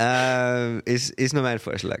 Ist nur mein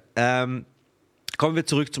Vorschlag. Kommen wir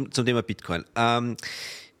zurück zum Thema Bitcoin.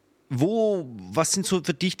 was sind so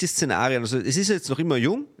für dich die Szenarien? Also es ist jetzt noch immer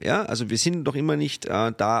jung, ja, also wir sind noch immer nicht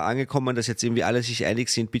da angekommen, dass jetzt irgendwie alle sich einig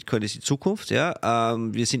sind, Bitcoin ist die Zukunft, ja.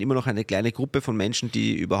 Wir sind immer noch eine kleine Gruppe von Menschen,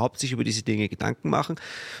 die überhaupt sich über diese Dinge Gedanken machen,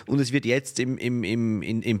 und es wird jetzt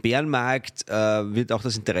im Bärenmarkt wird auch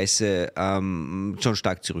das Interesse schon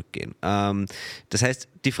stark zurückgehen. Das heißt,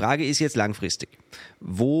 die Frage ist jetzt langfristig.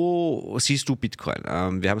 Wo siehst du Bitcoin?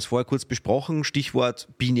 Wir haben es vorher kurz besprochen, Stichwort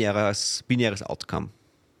binäres Outcome.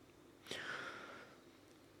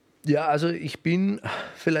 Ja, also ich bin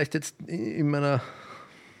vielleicht jetzt in meiner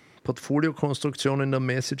Portfoliokonstruktion, in der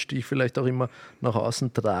Message, die ich vielleicht auch immer nach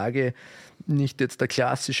außen trage, nicht jetzt der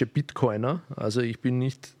klassische Bitcoiner. Also ich bin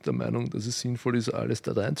nicht der Meinung, dass es sinnvoll ist, alles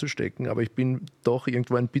da reinzustecken, aber ich bin doch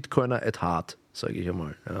irgendwo ein Bitcoiner at heart, sage ich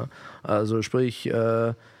einmal. Ja. Also sprich,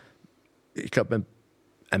 ich glaube,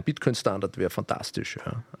 ein Bitcoin-Standard wäre fantastisch.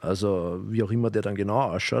 Ja. Also wie auch immer der dann genau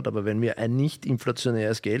ausschaut, aber wenn wir ein nicht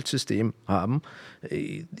inflationäres Geldsystem haben,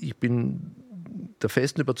 ich bin der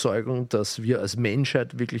festen Überzeugung, dass wir als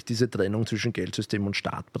Menschheit wirklich diese Trennung zwischen Geldsystem und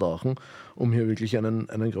Staat brauchen, um hier wirklich einen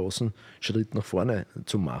großen Schritt nach vorne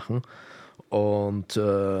zu machen. Und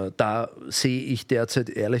da sehe ich derzeit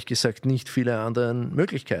ehrlich gesagt nicht viele andere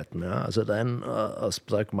Möglichkeiten. Ja. Also rein aus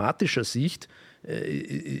pragmatischer Sicht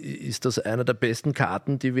ist das eine der besten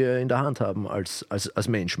Karten, die wir in der Hand haben als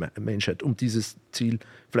Menschheit, um dieses Ziel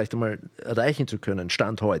vielleicht einmal erreichen zu können,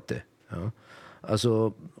 Stand heute. Ja.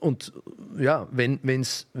 Also, und ja, wenn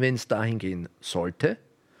es dahin gehen sollte,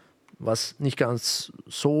 was nicht ganz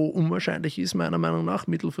so unwahrscheinlich ist, meiner Meinung nach,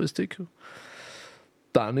 mittelfristig,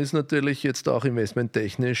 dann ist natürlich jetzt auch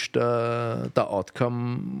investmenttechnisch der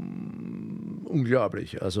Outcome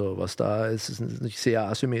unglaublich. Also was da ist ein sehr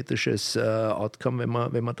asymmetrisches Outcome,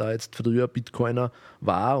 wenn man da jetzt früher Bitcoiner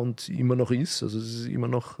war und immer noch ist. Also es ist immer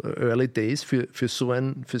noch Early Days für so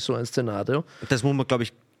ein Szenario. Das muss man, glaube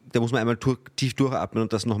ich, da muss man einmal tief durchatmen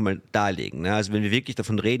und das nochmal darlegen. Ne? Also wenn wir wirklich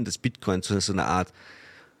davon reden, dass Bitcoin zu so einer Art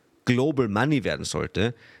Global Money werden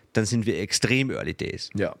sollte, dann sind wir extrem Early Days.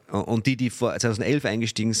 Ja. Und die vor 2011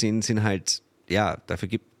 eingestiegen sind halt, ja, da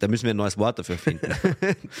müssen wir ein neues Wort dafür finden.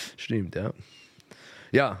 Stimmt, ja.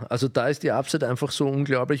 Ja, also da ist die Upside einfach so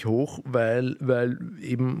unglaublich hoch, weil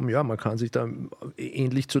eben, ja, man kann sich da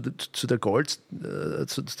ähnlich zu der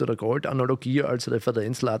Gold-Analogie als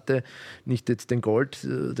Referenzlatte nicht jetzt den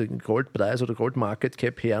Goldpreis oder Gold Market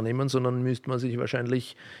Cap hernehmen, sondern müsste man sich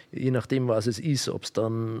wahrscheinlich, je nachdem was es ist, ob es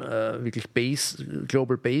dann wirklich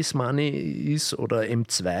Global Base Money ist oder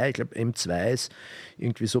M2, ich glaube M2 ist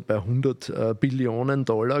irgendwie so bei 100 Billionen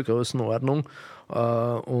Dollar Größenordnung.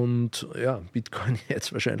 Und ja, Bitcoin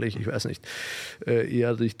jetzt wahrscheinlich, ich weiß nicht,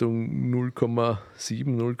 eher Richtung 0,7,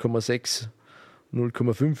 0,6,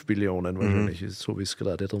 0,5 Billionen wahrscheinlich, ist so wie es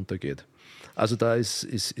gerade drunter geht. Also da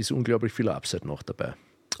ist unglaublich viel Upside noch dabei.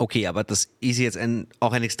 Okay, aber das ist jetzt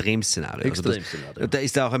auch ein Extremszenario. Extremszenario. Da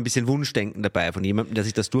ist da auch ein bisschen Wunschdenken dabei von jemandem, der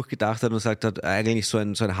sich das durchgedacht hat und sagt hat, eigentlich so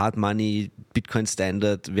ein Hard Money Bitcoin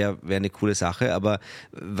Standard wäre eine coole Sache, aber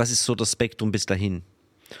was ist so das Spektrum bis dahin?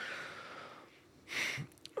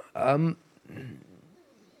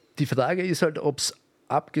 Die Frage ist halt, ob es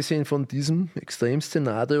abgesehen von diesem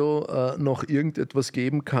Extremszenario noch irgendetwas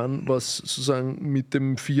geben kann, was sozusagen mit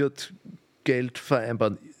dem Fiat-Geld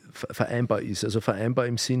vereinbar ist. Also vereinbar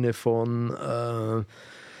im Sinne von,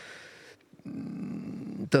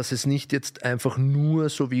 dass es nicht jetzt einfach nur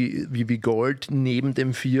so wie Gold neben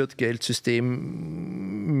dem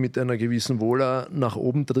Fiat-Geldsystem mit einer gewissen Vola nach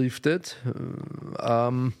oben driftet.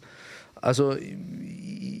 Also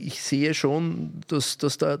ich sehe schon, dass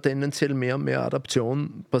da tendenziell mehr und mehr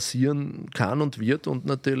Adaption passieren kann und wird und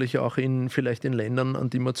natürlich auch vielleicht in Ländern,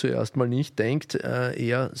 an die man zuerst mal nicht denkt,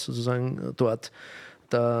 eher sozusagen dort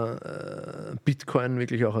der Bitcoin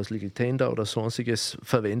wirklich auch als Legal Tender oder sonstiges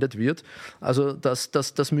verwendet wird. Also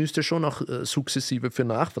das müsste schon auch sukzessive für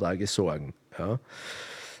Nachfrage sorgen. Ja.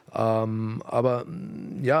 Aber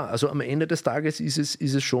ja, also am Ende des Tages ist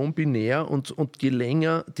es schon binär und je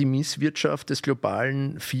länger die Misswirtschaft des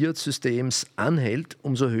globalen Fiat-Systems anhält,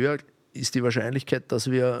 umso höher ist die Wahrscheinlichkeit,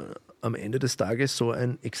 dass wir am Ende des Tages so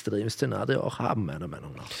ein Extremszenario auch haben, meiner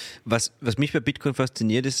Meinung nach. Was mich bei Bitcoin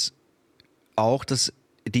fasziniert, ist auch, dass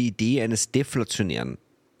die Idee eines deflationären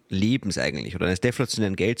Lebens eigentlich oder eines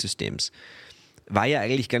deflationären Geldsystems war ja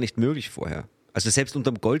eigentlich gar nicht möglich vorher. Also selbst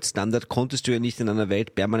unter dem Goldstandard konntest du ja nicht in einer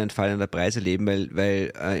Welt permanent fallender Preise leben,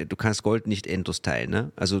 weil du kannst Gold nicht endlos teilen.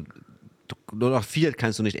 Ne? Also nur nach Fiat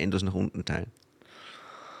kannst du nicht endlos nach unten teilen.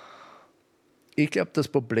 Ich glaube, das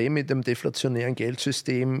Problem mit dem deflationären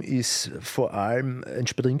Geldsystem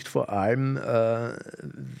entspringt vor allem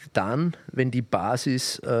dann, wenn die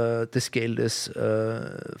Basis des Geldes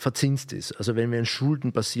verzinst ist. Also wenn wir ein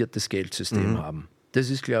schuldenbasiertes Geldsystem haben. Das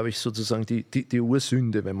ist, glaube ich, sozusagen die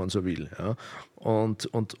Ursünde, wenn man so will. Ja. Und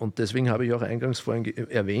deswegen habe ich auch eingangs vorhin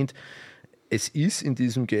erwähnt, es ist in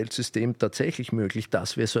diesem Geldsystem tatsächlich möglich,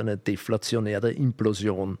 dass wir so eine deflationäre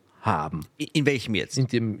Implosion haben. In welchem jetzt? In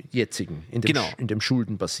dem jetzigen, in dem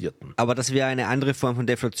schuldenbasierten. Aber das wäre eine andere Form von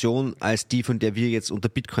Deflation als die, von der wir jetzt unter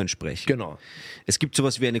Bitcoin sprechen. Genau. Es gibt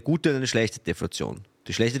sowas wie eine gute und eine schlechte Deflation.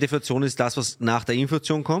 Die schlechte Deflation ist das, was nach der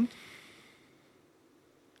Inflation kommt.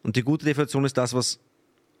 Und die gute Deflation ist das, was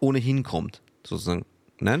ohnehin kommt, sozusagen.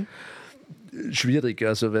 Nein? Schwierig,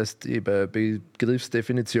 also weißt du, bei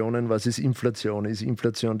Begriffsdefinitionen, was ist Inflation? Ist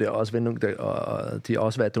Inflation die Ausweitung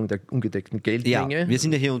der ungedeckten Geldmenge? Ja, wir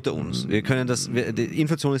sind ja hier unter uns. Die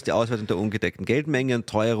Inflation ist die Ausweitung der ungedeckten Geldmenge und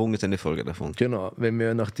Teuerung ist eine Folge davon. Genau, wenn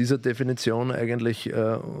wir nach dieser Definition eigentlich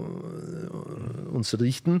uns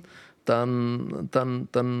richten, dann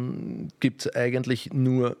gibt es eigentlich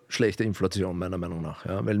nur schlechte Inflation, meiner Meinung nach.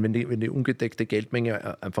 Ja? Weil wenn die ungedeckte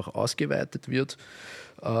Geldmenge einfach ausgeweitet wird,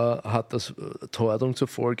 hat das Teuerung zur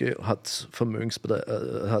Folge, hat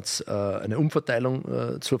eine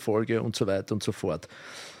Umverteilung zur Folge und so weiter und so fort.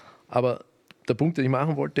 Aber der Punkt, den ich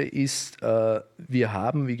machen wollte, ist, wir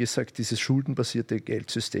haben, wie gesagt, dieses schuldenbasierte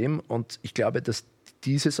Geldsystem und ich glaube, dass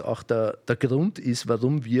dieses auch der Grund ist,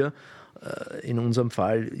 warum wir in unserem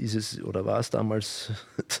Fall war es damals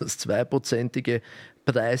das 2%ige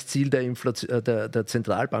Preisziel der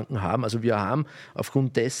Zentralbanken haben. Also wir haben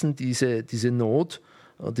aufgrund dessen diese Not,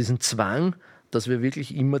 diesen Zwang, dass wir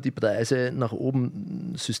wirklich immer die Preise nach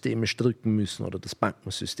oben systemisch drücken müssen oder das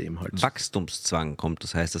Bankensystem halt. Wachstumszwang kommt,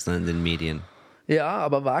 das heißt das dann in den Medien. Ja,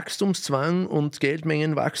 aber Wachstumszwang und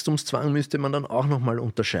Geldmengenwachstumszwang müsste man dann auch nochmal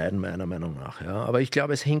unterscheiden, meiner Meinung nach. Ja. Aber ich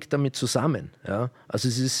glaube, es hängt damit zusammen. Ja. Also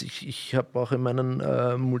ich habe auch in meinen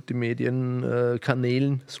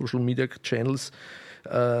Multimedien-Kanälen, Social Media Channels,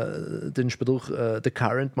 den Spruch, the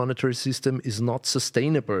current monetary system is not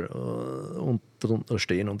sustainable und drunter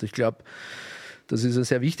stehen. Und ich glaube, das ist ein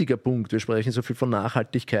sehr wichtiger Punkt. Wir sprechen so viel von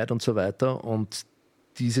Nachhaltigkeit und so weiter und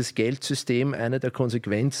dieses Geldsystem, eine der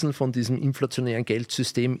Konsequenzen von diesem inflationären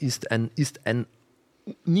Geldsystem ist ein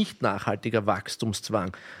nicht nachhaltiger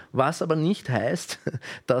Wachstumszwang. Was aber nicht heißt,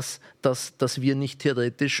 dass wir nicht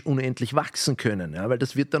theoretisch unendlich wachsen können, ja, weil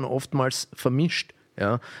das wird dann oftmals vermischt.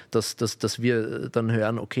 Ja, dass wir dann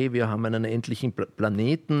hören, okay, wir haben einen endlichen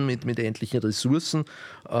Planeten mit endlichen Ressourcen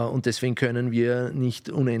und deswegen können wir nicht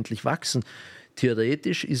unendlich wachsen.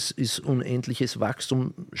 Theoretisch ist unendliches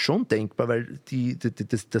Wachstum schon denkbar, weil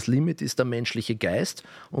das Limit ist der menschliche Geist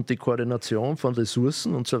und die Koordination von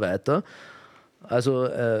Ressourcen und so weiter. Also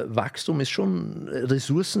Wachstum ist schon,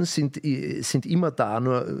 Ressourcen sind immer da,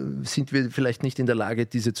 nur sind wir vielleicht nicht in der Lage,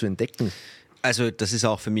 diese zu entdecken. Also das ist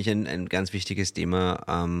auch für mich ein ganz wichtiges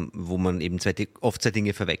Thema, wo man eben oft zwei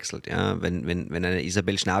Dinge verwechselt. Ja? Wenn eine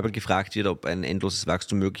Isabel Schnabel gefragt wird, ob ein endloses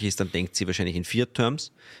Wachstum möglich ist, dann denkt sie wahrscheinlich in Fiat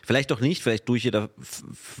Terms. Vielleicht auch nicht, vielleicht tue ich ihr da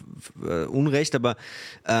Unrecht, aber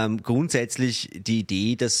grundsätzlich die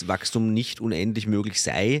Idee, dass Wachstum nicht unendlich möglich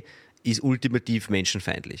sei, ist ultimativ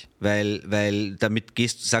menschenfeindlich. Weil damit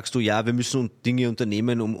sagst du, ja, wir müssen Dinge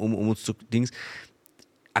unternehmen, um uns zu Dings.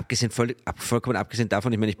 Vollkommen abgesehen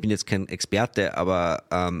davon, ich meine, ich bin jetzt kein Experte, aber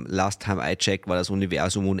last time I checked war das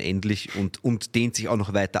Universum unendlich und dehnt sich auch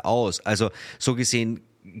noch weiter aus. Also so gesehen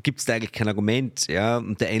gibt es da eigentlich kein Argument, ja,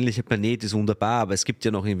 und der ähnliche Planet ist wunderbar, aber es gibt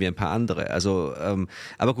ja noch irgendwie ein paar andere. Also,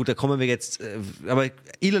 aber gut, da kommen wir jetzt, aber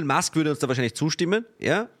Elon Musk würde uns da wahrscheinlich zustimmen,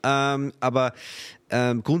 ja, aber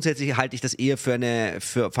grundsätzlich halte ich das eher für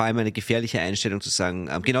vor allem eine gefährliche Einstellung zu sagen,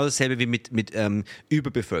 genau dasselbe wie mit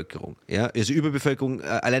Überbevölkerung. Ja? Also Überbevölkerung,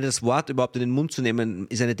 alleine das Wort überhaupt in den Mund zu nehmen,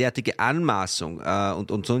 ist eine derartige Anmaßung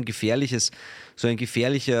und so ein gefährlicher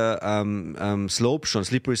Slope schon,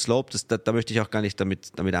 slippery slope, da möchte ich auch gar nicht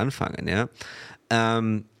damit anfangen. Ja?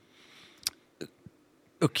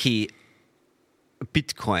 Okay.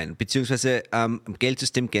 Bitcoin, beziehungsweise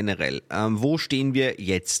Geldsystem generell. Wo stehen wir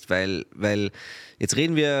jetzt? Weil jetzt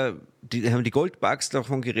haben die Goldbugs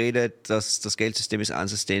davon geredet, dass das Geldsystem ist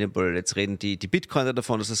unsustainable. Jetzt reden die Bitcoiner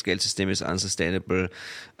davon, dass das Geldsystem ist unsustainable.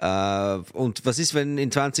 Und was ist, wenn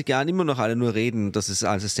in 20 Jahren immer noch alle nur reden, dass es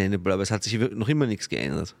unsustainable, aber es hat sich noch immer nichts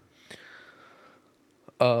geändert?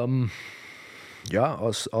 Ja,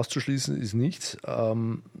 auszuschließen ist nichts.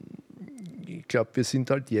 Ich glaube, wir sind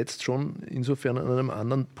halt jetzt schon insofern an einem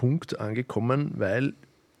anderen Punkt angekommen, weil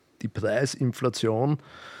die Preisinflation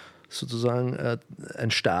sozusagen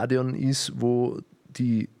ein Stadion ist, wo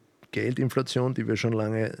die Geldinflation, die wir schon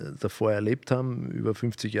lange davor erlebt haben, über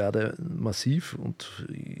 50 Jahre massiv und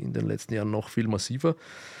in den letzten Jahren noch viel massiver,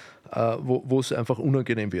 wo es einfach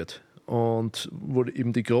unangenehm wird. Und wo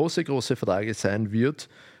eben die große Frage sein wird,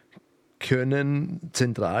 können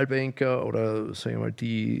Zentralbanker oder sagen wir mal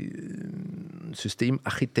die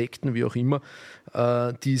Systemarchitekten, wie auch immer,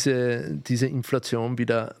 diese Inflation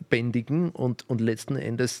wieder bändigen und letzten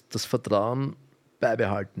Endes das Vertrauen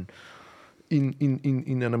beibehalten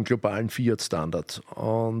in einem globalen Fiat-Standard.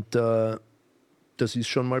 Und das ist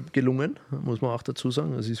schon mal gelungen, muss man auch dazu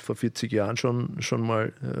sagen. Das ist vor 40 Jahren schon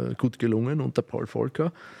mal gut gelungen unter Paul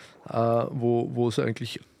Volcker, wo es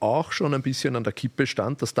eigentlich auch schon ein bisschen an der Kippe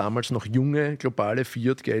stand, das damals noch junge globale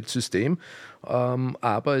Fiat-Geldsystem.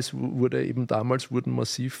 Aber es wurden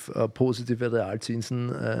massiv positive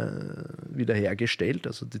Realzinsen wiederhergestellt,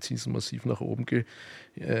 also die Zinsen massiv nach oben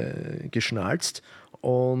geschnalzt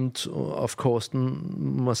und auf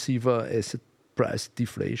Kosten massiver Asset Price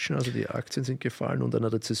Deflation, also die Aktien sind gefallen und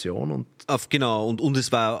eine Rezession. Und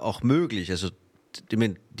es war auch möglich. Also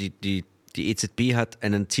die EZB hat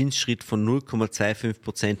einen Zinsschritt von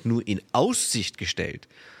 0,25% nur in Aussicht gestellt.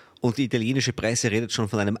 Und die italienische Presse redet schon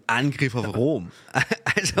von einem Angriff auf Rom.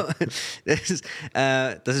 Also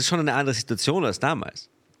das ist schon eine andere Situation als damals.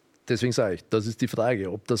 Deswegen sage ich, das ist die Frage,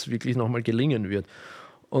 ob das wirklich nochmal gelingen wird.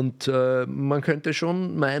 Und man könnte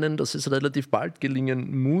schon meinen, dass es relativ bald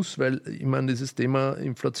gelingen muss, weil ich meine, dieses Thema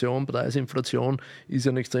Inflation, Preisinflation ist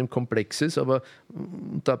ja ein extrem komplexes, aber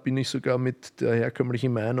da bin ich sogar mit der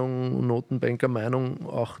herkömmlichen Meinung, Notenbanker-Meinung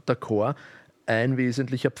auch d'accord. Ein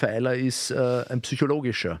wesentlicher Pfeiler ist ein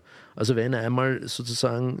psychologischer. Also wenn einmal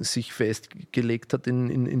sozusagen sich festgelegt hat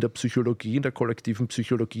in der Psychologie, in der kollektiven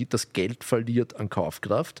Psychologie, das Geld verliert an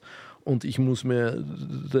Kaufkraft, und ich muss mir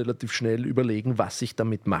relativ schnell überlegen, was ich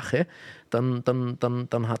damit mache, dann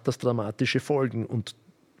hat das dramatische Folgen. Und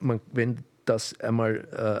wenn das einmal,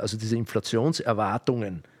 also diese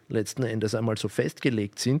Inflationserwartungen letzten Endes einmal so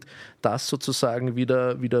festgelegt sind, das sozusagen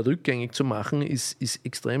wieder rückgängig zu machen, ist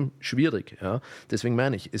extrem schwierig. Ja. Deswegen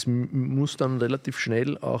meine ich, es muss dann relativ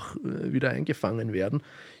schnell auch wieder eingefangen werden.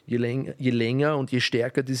 Je länger und je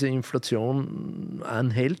stärker diese Inflation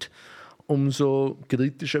anhält, umso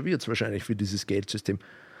kritischer wird es wahrscheinlich für dieses Geldsystem.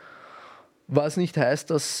 Was nicht heißt,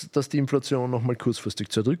 dass die Inflation nochmal kurzfristig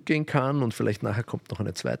zurückgehen kann und vielleicht nachher kommt noch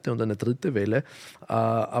eine zweite und eine dritte Welle.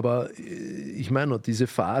 Aber ich meine, diese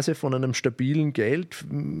Phase von einem stabilen Geld,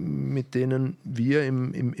 mit denen wir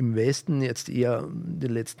im Westen jetzt eher in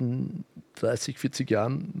den letzten 30, 40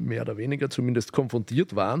 Jahren mehr oder weniger zumindest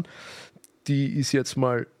konfrontiert waren, die ist jetzt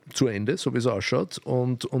mal zu Ende, so wie es ausschaut.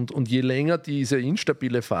 Und je länger diese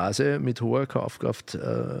instabile Phase mit hoher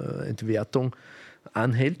Kaufkraftentwertung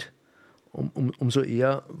anhält, umso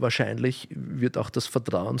eher wahrscheinlich wird auch das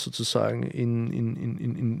Vertrauen sozusagen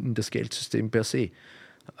in das Geldsystem per se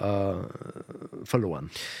verloren.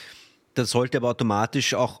 Das sollte aber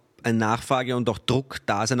automatisch auch eine Nachfrage und auch Druck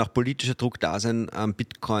da sein, auch politischer Druck da sein, am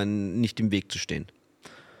Bitcoin nicht im Weg zu stehen.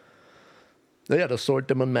 Naja, das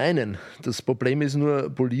sollte man meinen. Das Problem ist nur,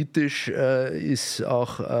 politisch ist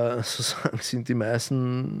auch, sozusagen, sind die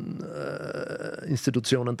meisten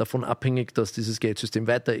Institutionen davon abhängig, dass dieses Geldsystem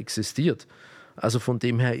weiter existiert. Also von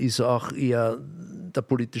dem her ist auch eher der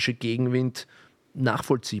politische Gegenwind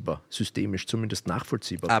nachvollziehbar, systemisch zumindest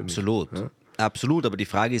nachvollziehbar. Absolut, ja? Absolut. Aber die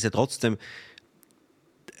Frage ist ja trotzdem,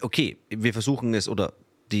 okay, wir versuchen es, oder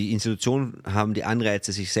die Institutionen haben die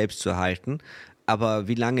Anreize, sich selbst zu erhalten. Aber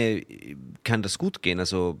wie lange kann das gut gehen?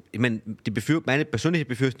 Also, ich meine, meine persönliche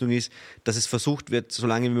Befürchtung ist, dass es versucht wird, so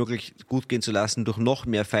lange wie möglich gut gehen zu lassen durch noch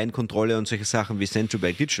mehr Feinkontrolle und solche Sachen wie Central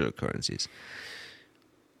Bank Digital Currencies.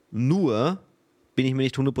 Nur bin ich mir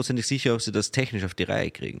nicht hundertprozentig sicher, ob sie das technisch auf die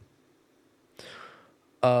Reihe kriegen.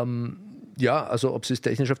 Ja, also ob sie es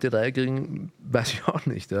technisch auf die Reihe kriegen, weiß ich auch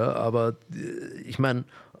nicht. Ja. Aber ich meine,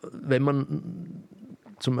 wenn man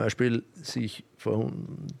zum Beispiel sich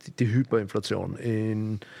die Hyperinflation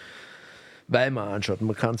in Weimar anschaut.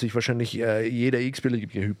 Man kann sich wahrscheinlich jede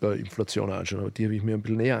x-beliebige Hyperinflation anschauen, aber die habe ich mir ein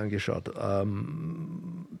bisschen näher angeschaut.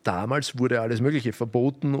 Damals wurde alles Mögliche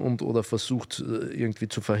verboten oder versucht irgendwie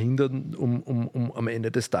zu verhindern, um am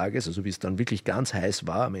Ende des Tages, also wie es dann wirklich ganz heiß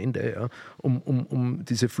war am Ende, ja, um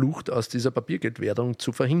diese Flucht aus dieser Papiergeldwährung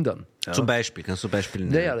zu verhindern. Ja. Zum Beispiel, kannst du Beispiele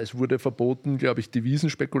nennen? Naja, es wurde verboten, glaube ich,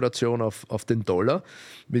 Devisenspekulation auf den Dollar.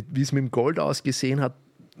 Wie es mit dem Gold ausgesehen hat,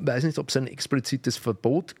 weiß nicht, ob es ein explizites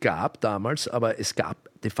Verbot gab damals, aber es gab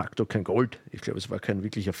de facto kein Gold. Ich glaube, es war kein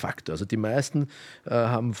wirklicher Faktor. Also die meisten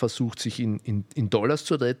haben versucht, sich in Dollars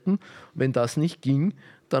zu retten. Wenn das nicht ging,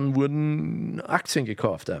 dann wurden Aktien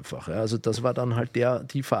gekauft einfach. Ja. Also das war dann halt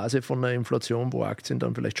die Phase von der Inflation, wo Aktien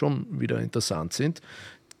dann vielleicht schon wieder interessant sind.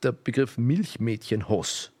 der Begriff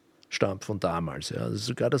Milchmädchen-Hoss stammt von damals. Ja. Also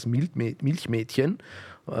sogar das Milchmädchen,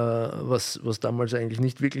 was damals eigentlich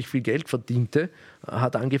nicht wirklich viel Geld verdiente,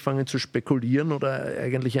 hat angefangen zu spekulieren oder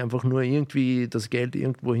eigentlich einfach nur irgendwie das Geld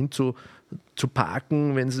irgendwo hin zu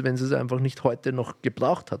parken, wenn sie es einfach nicht heute noch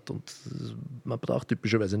gebraucht hat. Und man braucht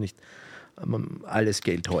typischerweise nicht alles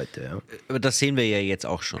Geld heute. Ja. Aber das sehen wir ja jetzt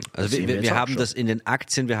auch schon. Also wir haben das in den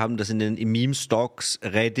Aktien, wir haben das in den Meme-Stocks,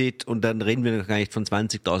 Reddit und dann reden wir noch gar nicht von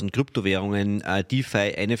 20.000 Kryptowährungen,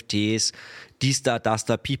 DeFi, NFTs, dies da, das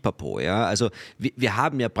da, pipapo. Ja? Also wir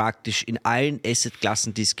haben ja praktisch in allen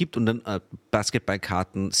Assetklassen, die es gibt und dann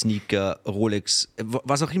Basketballkarten, Sneaker, Rolex,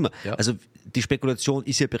 was auch immer. Ja. Also die Spekulation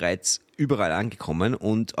ist ja bereits überall angekommen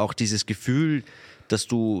und auch dieses Gefühl, dass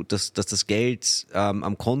das Geld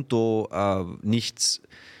am Konto nichts,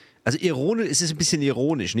 also es ist ein bisschen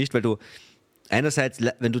ironisch, nicht? Weil du einerseits,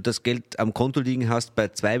 wenn du das Geld am Konto liegen hast bei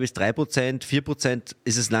 2 bis 3%, 4%,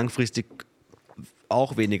 ist es langfristig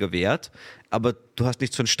auch weniger wert, aber du hast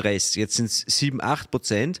nicht so einen Stress. Jetzt sind es 7,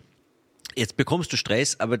 8%. Jetzt bekommst du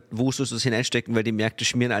Stress, aber wo sollst du es hineinstecken, weil die Märkte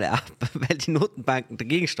schmieren alle ab, weil die Notenbanken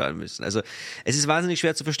dagegen steuern müssen. Also es ist wahnsinnig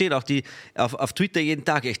schwer zu verstehen, auch auf Twitter jeden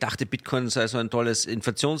Tag, ich dachte, Bitcoin sei so ein tolles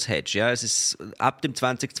Inflationshedge. Ja, es ist ab dem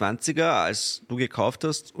 2020er, als du gekauft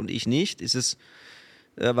hast und ich nicht, ist es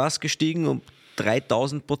was gestiegen um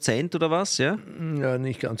 3000% oder was? Ja? Ja,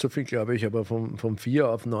 nicht ganz so viel, glaube ich, aber vom 4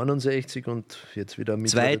 auf 69 und jetzt wieder mit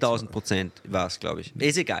 2000% war es, glaube ich.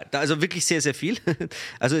 Ist egal. Also wirklich sehr, sehr viel.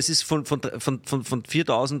 Also es ist von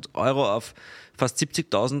 4.000 Euro auf fast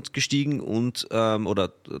 70.000 gestiegen und oder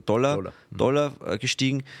Dollar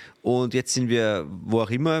gestiegen. Und jetzt sind wir, wo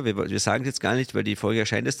auch immer, wir sagen es jetzt gar nicht, weil die Folge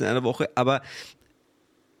erscheint erst in einer Woche, aber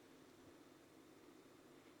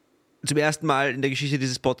zum ersten Mal in der Geschichte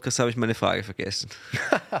dieses Podcasts habe ich meine Frage vergessen.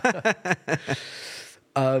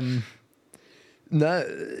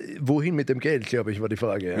 Wohin mit dem Geld, glaube ich, war die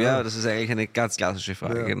Frage. Ja, das ist eigentlich eine ganz klassische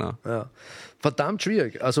Frage, genau. Ja. Verdammt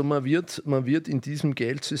schwierig. Also man wird in diesem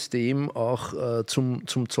Geldsystem auch zum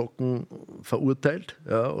Zocken verurteilt,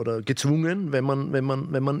 ja, oder gezwungen, wenn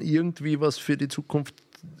man irgendwie was für die Zukunft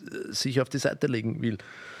sich auf die Seite legen will.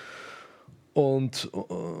 Und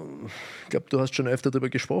ich glaube, du hast schon öfter darüber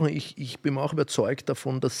gesprochen. Ich bin auch überzeugt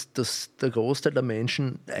davon, dass der Großteil der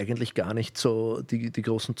Menschen eigentlich gar nicht so die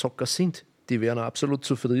großen Zocker sind. Die wären absolut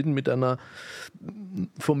zufrieden mit einer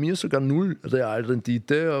von mir sogar 0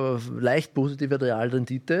 Realrendite, aber leicht positive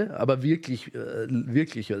Realrendite, aber wirklich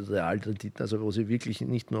Realrendite, also wo sie wirklich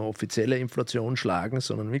nicht nur offizielle Inflation schlagen,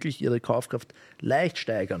 sondern wirklich ihre Kaufkraft leicht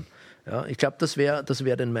steigern. Ja, ich glaube, das wär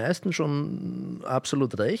den meisten schon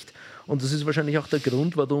absolut recht. Und das ist wahrscheinlich auch der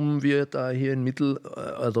Grund, warum wir da hier in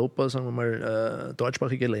Mitteleuropa, sagen wir mal,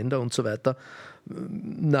 deutschsprachige Länder und so weiter,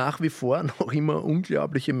 nach wie vor noch immer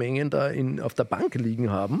unglaubliche Mengen da auf der Bank liegen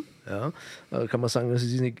haben. Ja, kann man sagen, es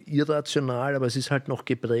ist nicht irrational, aber es ist halt noch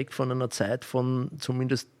geprägt von einer Zeit von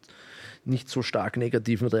zumindest nicht so stark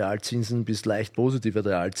negativen Realzinsen bis leicht positive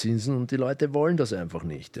Realzinsen und die Leute wollen das einfach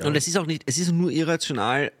nicht. Ja. Und es ist nur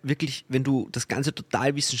irrational, wirklich, wenn du das Ganze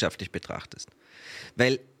total wissenschaftlich betrachtest.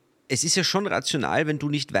 Weil es ist ja schon rational, wenn du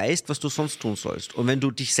nicht weißt, was du sonst tun sollst und wenn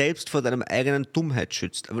du dich selbst vor deiner eigenen Dummheit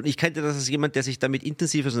schützt. Aber ich kannte das als jemand, der sich damit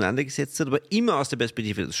intensiv auseinandergesetzt hat, aber immer aus der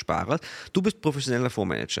Perspektive des Sparers. Du bist professioneller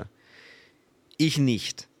Fondsmanager. Ich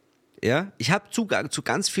nicht. Ja, ich habe Zugang zu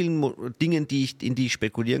ganz vielen Dingen, in die ich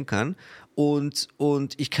spekulieren kann und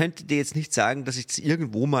ich könnte dir jetzt nicht sagen, dass ich es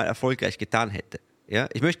irgendwo mal erfolgreich getan hätte. Ja,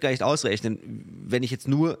 ich möchte gar nicht ausrechnen, wenn ich jetzt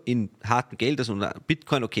nur in hartem Geld, also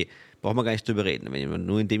Bitcoin, okay, brauchen wir gar nicht drüber reden. Wenn ich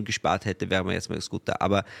nur in dem gespart hätte, wären wir jetzt mal ganz gut da.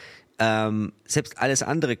 Aber selbst alles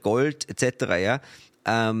andere, Gold etc.,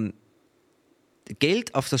 ja,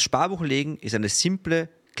 Geld auf das Sparbuch legen ist eine simple,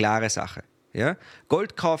 klare Sache. Ja?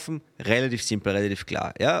 Gold kaufen, relativ simpel, relativ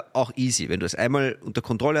klar. Ja? Auch easy, wenn du es einmal unter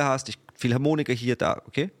Kontrolle hast, Philharmoniker hier, da,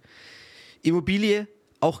 okay? Immobilie,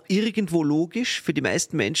 auch irgendwo logisch. Für die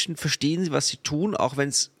meisten Menschen verstehen sie, was sie tun, auch wenn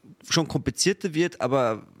es schon komplizierter wird,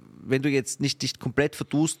 aber wenn du jetzt nicht dich komplett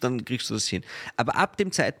verdust, dann kriegst du das hin. Aber ab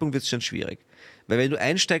dem Zeitpunkt wird es schon schwierig. Weil wenn du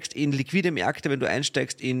einsteigst in liquide Märkte, wenn du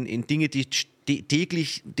einsteigst in Dinge, die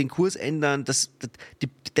täglich den Kurs ändern,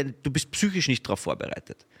 du bist psychisch nicht darauf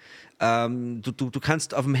vorbereitet. Du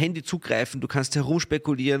kannst auf dem Handy zugreifen, du kannst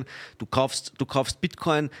herumspekulieren, du kaufst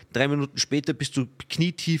Bitcoin, 3 Minuten später bist du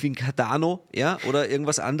knietief in Cardano, ja, oder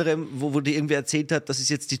irgendwas anderem, wo dir irgendwer erzählt hat, das ist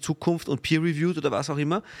jetzt die Zukunft und peer-reviewed oder was auch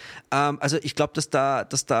immer. Also ich glaube, dass da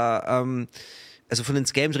also von den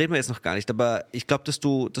Scams reden wir jetzt noch gar nicht, aber ich glaube, dass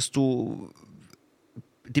du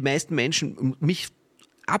die meisten Menschen, mich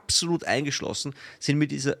absolut eingeschlossen, sind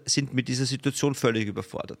mit dieser Situation völlig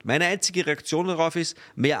überfordert. Meine einzige Reaktion darauf ist,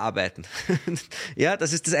 mehr arbeiten. Ja,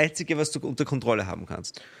 das ist das Einzige, was du unter Kontrolle haben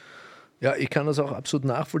kannst. Ja, ich kann das auch absolut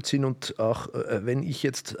nachvollziehen und auch wenn ich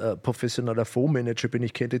jetzt professioneller Fondsmanager bin,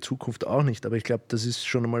 ich kenne die Zukunft auch nicht, aber ich glaube, das ist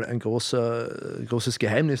schon einmal ein großes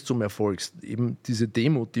Geheimnis zum Erfolg, eben diese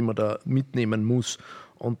Demut, die man da mitnehmen muss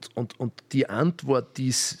und die Antwort, die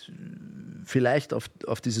es vielleicht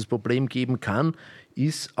auf dieses Problem geben kann,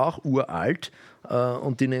 ist auch uralt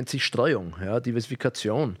und die nennt sich Streuung, ja,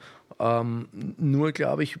 Diversifikation. Nur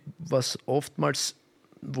glaube ich, was oftmals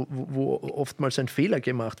wo oftmals ein Fehler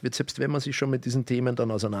gemacht wird, selbst wenn man sich schon mit diesen Themen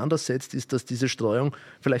dann auseinandersetzt, ist, dass diese Streuung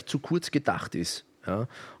vielleicht zu kurz gedacht ist. Ja?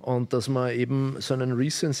 Und dass man eben so einen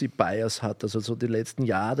Recency-Bias hat, also so die letzten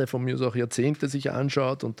Jahre, von mir aus auch Jahrzehnte sich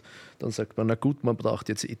anschaut und dann sagt man, na gut, man braucht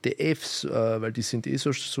jetzt ETFs, weil die sind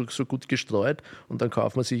so gut gestreut und dann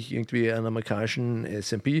kauft man sich irgendwie einen amerikanischen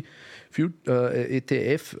S&P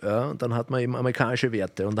ETF, ja, und dann hat man eben amerikanische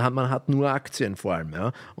Werte und man hat nur Aktien vor allem.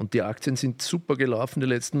 Ja, und die Aktien sind super gelaufen die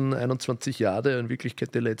letzten 21 Jahre, in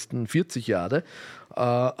Wirklichkeit die letzten 40 Jahre.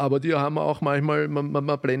 Aber die haben auch manchmal,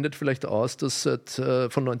 man blendet vielleicht aus, dass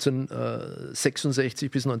von 1966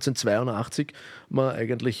 bis 1982 man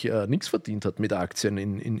eigentlich nichts verdient hat mit Aktien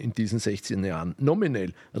in diesen 16 Jahren.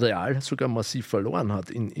 Nominell, real sogar massiv verloren hat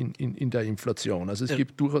in der Inflation. Also es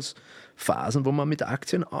gibt durchaus Phasen, wo man mit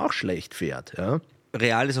Aktien auch schlecht fährt. Ja.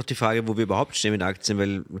 Real ist auch die Frage, wo wir überhaupt stehen mit Aktien,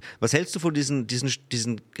 weil was hältst du von diesen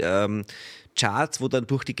Charts, wo dann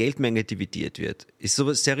durch die Geldmenge dividiert wird? Ist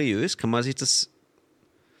sowas seriös? Kann man sich das...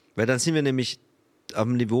 Weil dann sind wir nämlich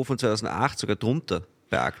am Niveau von 2008 sogar drunter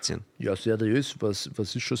bei Aktien. Ja, seriös. Was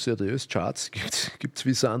ist schon seriös? Charts gibt es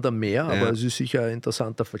wie Sand am Meer, aber es ist sicher ein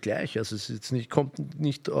interessanter Vergleich. Also es ist jetzt kommt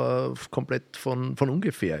nicht komplett von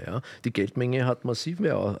ungefähr. Ja. Die Geldmenge hat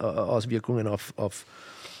massive Auswirkungen auf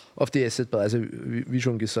die Assetpreise, wie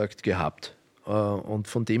schon gesagt, gehabt. Und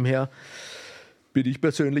von dem her bin ich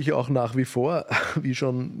persönlich auch nach wie vor, wie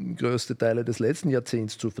schon größte Teile des letzten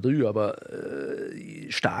Jahrzehnts zu früh, aber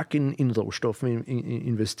stark in Rohstoffen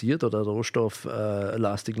investiert oder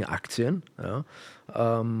rohstofflastigen Aktien, ja,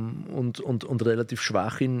 und relativ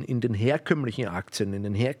schwach in den herkömmlichen Aktien, in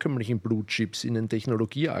den herkömmlichen Blue Chips, in den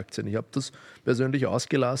Technologieaktien. Ich habe das persönlich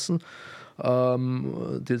ausgelassen.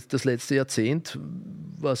 Das letzte Jahrzehnt,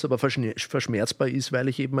 was aber verschmerzbar ist, weil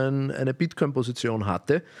ich eben eine Bitcoin-Position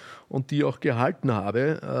hatte und die auch gehalten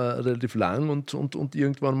habe, relativ lang und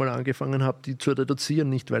irgendwann mal angefangen habe, die zu reduzieren,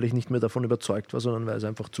 nicht weil ich nicht mehr davon überzeugt war, sondern weil es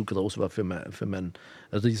einfach zu groß war für mein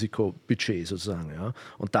Risikobudget sozusagen. Ja.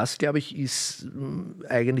 Und das, glaube ich, ist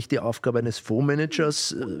eigentlich die Aufgabe eines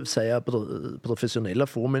Fondsmanagers, sei er professioneller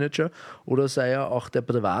Fondsmanager oder sei er auch der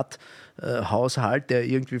Privathaushalt, der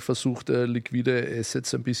irgendwie versucht, liquide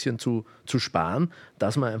Assets ein bisschen zu sparen,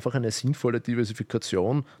 dass man einfach eine sinnvolle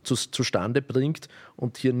Diversifikation zustande bringt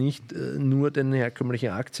und hier nicht nur den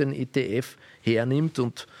herkömmlichen Aktien-ETF hernimmt.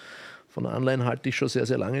 Und von Anleihen halte ich schon sehr,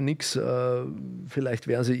 sehr lange nichts. Vielleicht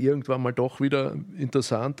wären sie irgendwann mal doch wieder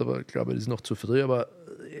interessant, aber ich glaube, das ist noch zu früh. Aber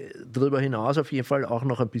darüber hinaus auf jeden Fall auch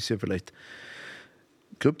noch ein bisschen vielleicht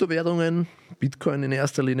Kryptowährungen, Bitcoin in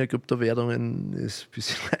erster Linie, Kryptowährungen ist ein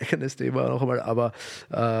bisschen ein eigenes Thema noch einmal, aber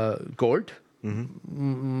Gold,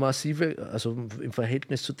 massive, also im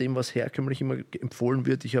Verhältnis zu dem, was herkömmlich immer empfohlen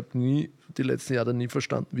wird. Ich habe die letzten Jahre nie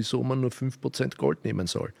verstanden, wieso man nur 5% Gold nehmen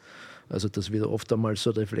soll. Also das wird oft einmal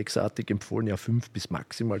so reflexartig empfohlen, ja 5 bis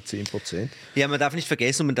maximal 10%. Ja, man darf nicht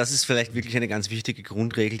vergessen, und das ist vielleicht wirklich eine ganz wichtige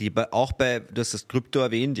Grundregel, die auch du hast das Krypto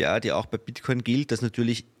erwähnt, ja, die auch bei Bitcoin gilt, dass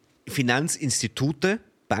natürlich Finanzinstitute,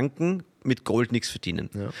 Banken mit Gold nichts verdienen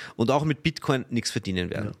und auch mit Bitcoin nichts verdienen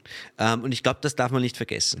werden. Ja. Und ich glaube, das darf man nicht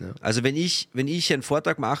vergessen. Ja. Also wenn ich einen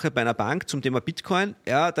Vortrag mache bei einer Bank zum Thema Bitcoin,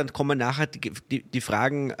 ja, dann kommen nachher die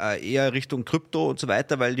Fragen eher Richtung Krypto und so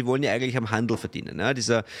weiter, weil die wollen ja eigentlich am Handel verdienen. Ja.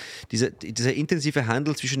 Dieser intensive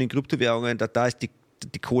Handel zwischen den Kryptowährungen, da ist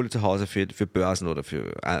die Kohle zu Hause für Börsen oder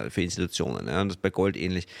für Institutionen. Ja. Und das ist bei Gold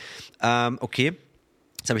ähnlich. Okay.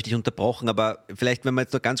 Jetzt habe ich dich unterbrochen, aber vielleicht, wenn wir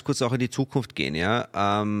jetzt noch ganz kurz auch in die Zukunft gehen, ja,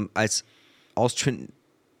 als Austrian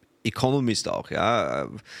Economist auch, ja.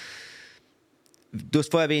 Du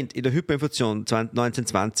hast vorher erwähnt, in der Hyperinflation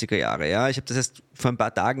 1920er Jahre, ja, ich habe das erst vor ein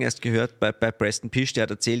paar Tagen erst gehört bei Preston Pisch, der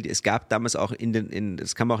hat erzählt, es gab damals auch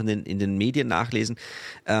das kann man auch in den Medien nachlesen,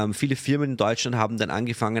 viele Firmen in Deutschland haben dann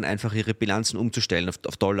angefangen, einfach ihre Bilanzen umzustellen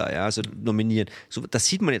auf Dollar, ja, also nominieren. So, das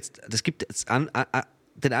sieht man jetzt, das gibt es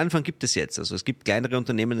den Anfang gibt es jetzt. Also es gibt kleinere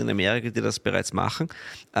Unternehmen in Amerika, die das bereits machen.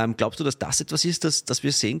 Glaubst du, dass das etwas ist, das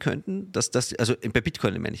wir sehen könnten? Also bei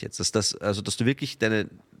Bitcoin meine ich jetzt, dass du wirklich deine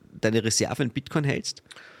Reserve in Bitcoin hältst?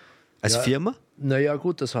 Als Firma? Naja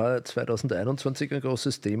gut, das war 2021 ein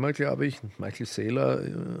großes Thema, glaube ich. Michael Saylor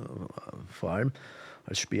vor allem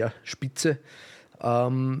als Speerspitze.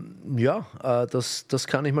 Das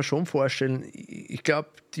kann ich mir schon vorstellen. Ich glaube,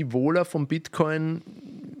 die Vola von Bitcoin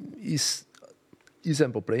ist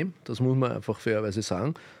ein Problem. Das muss man einfach fairerweise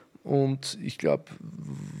sagen. Und ich glaube,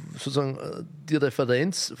 sozusagen die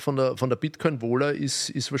Referenz von der Bitcoin-Vola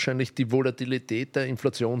ist wahrscheinlich die Volatilität der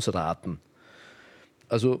Inflationsraten.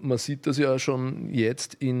 Also man sieht das ja schon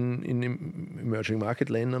jetzt in Emerging Market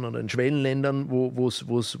Ländern oder in Schwellenländern, wo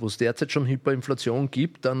es derzeit schon Hyperinflation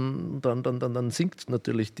gibt, dann sinkt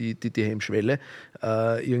natürlich die Hemmschwelle,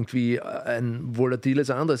 irgendwie ein volatiles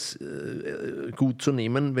anderes Gut zu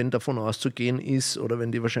nehmen, wenn davon auszugehen ist oder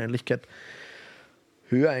wenn die Wahrscheinlichkeit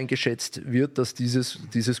höher eingeschätzt wird, dass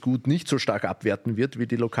dieses Gut nicht so stark abwerten wird wie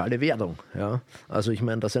die lokale Währung. Ja? Also ich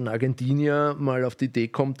meine, dass ein Argentinier mal auf die Idee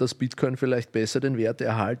kommt, dass Bitcoin vielleicht besser den Wert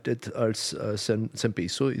erhaltet als sein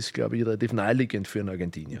Peso, ist, glaube ich, relativ naheliegend für einen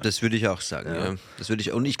Argentinier. Das würde ich auch sagen. Ja.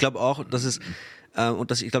 Und ich glaube auch, dass es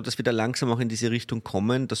ich glaube, dass wir da langsam auch in diese Richtung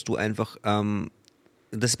kommen, dass du einfach,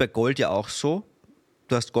 das ist bei Gold ja auch so.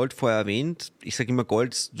 Du hast Gold vorher erwähnt. Ich sage immer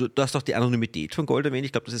Gold, du hast auch die Anonymität von Gold erwähnt.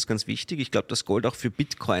 Ich glaube, das ist ganz wichtig. Ich glaube, dass Gold auch für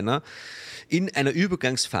Bitcoiner in einer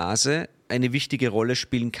Übergangsphase eine wichtige Rolle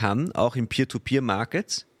spielen kann, auch in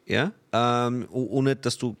Peer-to-Peer-Markets, ja? Ohne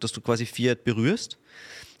dass du quasi Fiat berührst.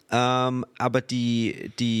 Aber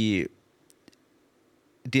die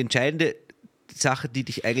entscheidende Sache, die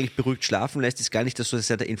dich eigentlich beruhigt schlafen lässt, ist gar nicht, dass du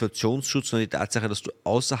der Inflationsschutz, sondern die Tatsache, dass du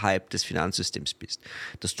außerhalb des Finanzsystems bist.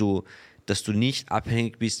 Dass du nicht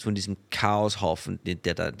abhängig bist von diesem Chaoshaufen,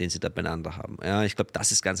 den sie da beieinander haben. Ja, ich glaube,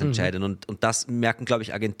 das ist ganz entscheidend. Und das merken, glaube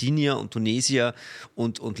ich, Argentinier und Tunesier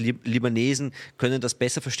und Libanesen können das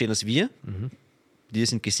besser verstehen als wir. Die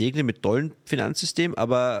sind gesegnet mit tollen Finanzsystemen,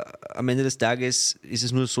 aber am Ende des Tages ist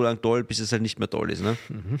es nur so lange toll, bis es halt nicht mehr toll ist. Ne?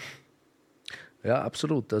 Ja,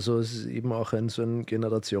 absolut. Also es ist eben auch so ein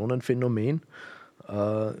Generationenphänomen.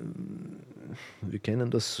 Wir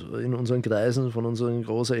kennen das in unseren Kreisen von unseren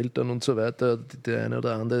Großeltern und so weiter. Der eine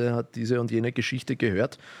oder andere hat diese und jene Geschichte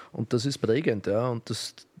gehört und das ist prägend. Ja? Und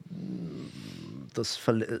das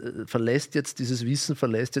verlässt jetzt, dieses Wissen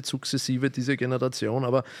verlässt jetzt sukzessive diese Generation,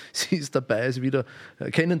 aber sie ist dabei, es wieder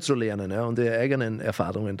kennenzulernen, ja? Und ihre eigenen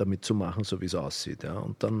Erfahrungen damit zu machen, so wie es aussieht. Ja?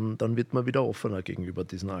 Und dann wird man wieder offener gegenüber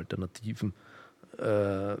diesen alternativen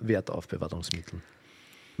Wertaufbewahrungsmitteln.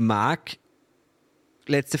 Marc,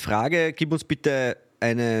 letzte Frage, gib uns bitte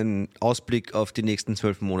einen Ausblick auf die nächsten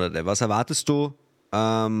 12 Monate. Was erwartest du?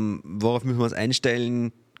 Worauf müssen wir uns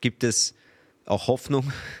einstellen? Gibt es auch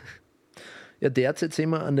Hoffnung? Ja, derzeit sehen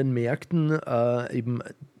wir an den Märkten eben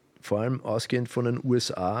vor allem ausgehend von den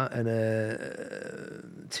USA eine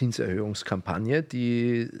Zinserhöhungskampagne,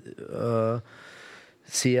 die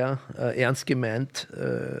sehr ernst gemeint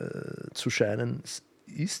zu scheinen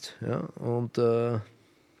ist. Ja? Und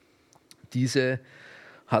diese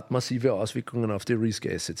hat massive Auswirkungen auf die Risk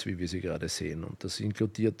Assets, wie wir sie gerade sehen. Und das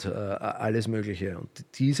inkludiert alles Mögliche. Und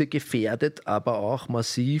diese gefährdet aber auch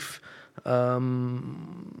massiv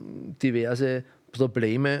diverse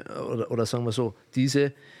Probleme oder sagen wir so,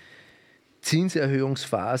 diese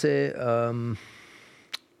Zinserhöhungsphase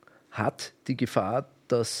hat die Gefahr,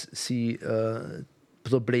 dass sie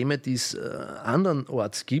Probleme, die es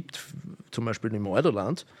andernorts gibt, zum Beispiel im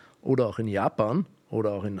Euroland oder auch in Japan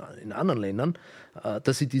oder auch in anderen Ländern,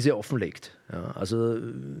 dass sie diese offenlegt. Ja, also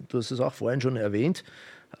du hast es auch vorhin schon erwähnt,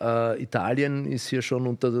 Italien ist hier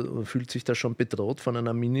schon fühlt sich da schon bedroht von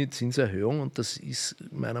einer Mini-Zinserhöhung und das ist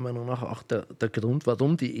meiner Meinung nach auch der Grund,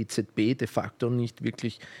 warum die EZB de facto nicht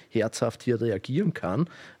wirklich herzhaft hier reagieren kann,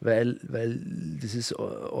 weil dieses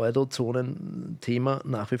Eurozonen-Thema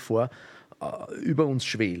nach wie vor über uns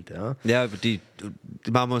schwelt. Ja, die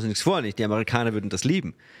machen wir uns nichts vor, nicht? Die Amerikaner würden das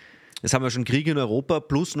lieben. Jetzt haben wir schon Krieg in Europa,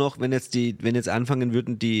 plus noch, wenn jetzt anfangen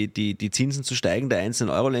würden, die Zinsen zu steigen der einzelnen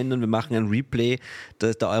Euro-Länder und wir machen ein Replay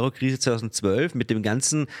der Euro-Krise 2012 mit dem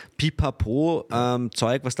ganzen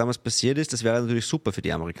Pipapo-Zeug, was damals passiert ist, das wäre natürlich super für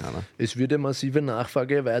die Amerikaner. Es würde massive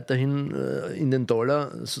Nachfrage weiterhin in den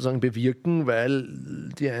Dollar sozusagen bewirken, weil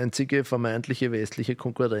die einzige vermeintliche westliche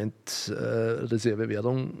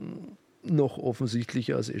Konkurrent-Reservewährung noch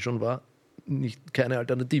offensichtlicher als schon war, keine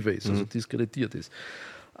Alternative ist, also diskreditiert ist.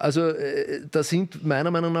 Also da sind meiner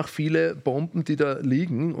Meinung nach viele Bomben, die da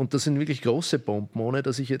liegen und das sind wirklich große Bomben, ohne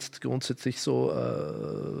dass ich jetzt grundsätzlich so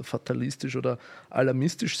fatalistisch oder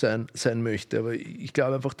alarmistisch sein möchte. Aber ich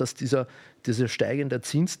glaube einfach, dass dieser steigende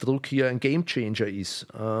Zinsdruck hier ein Gamechanger ist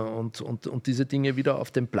und diese Dinge wieder auf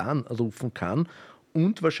den Plan rufen kann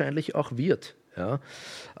und wahrscheinlich auch wird. Ja.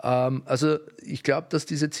 Also ich glaube, dass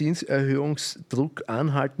dieser Zinserhöhungsdruck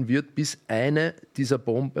anhalten wird, bis eine dieser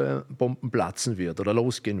Bomben platzen wird oder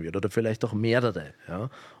losgehen wird oder vielleicht auch mehrere. Ja.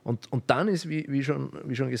 Und dann ist, wie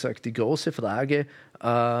schon gesagt, die große Frage,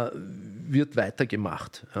 wird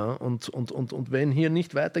weitergemacht. Ja. Und wenn hier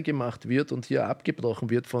nicht weitergemacht wird und hier abgebrochen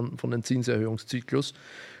wird von dem Zinserhöhungszyklus,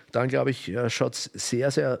 dann glaube ich, schaut es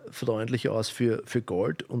sehr, sehr freundlich aus für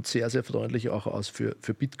Gold und sehr, sehr freundlich auch aus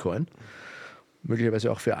für Bitcoin.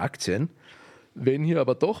 Möglicherweise auch für Aktien. Wenn hier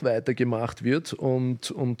aber doch weitergemacht wird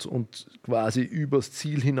und quasi übers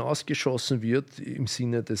Ziel hinausgeschossen wird im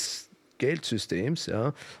Sinne des Geldsystems,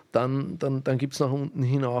 ja, dann gibt es nach unten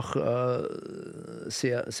hin auch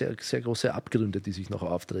sehr, sehr, sehr große Abgründe, die sich noch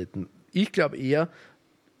auftreten. Ich glaube eher,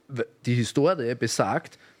 die Historie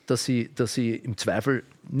besagt, dass sie im Zweifel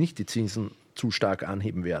nicht die Zinsen zu stark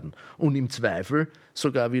anheben werden und im Zweifel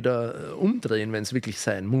sogar wieder umdrehen, wenn es wirklich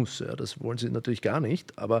sein muss. Ja, das wollen sie natürlich gar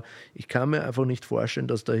nicht, aber ich kann mir einfach nicht vorstellen,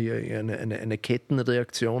 dass da hier eine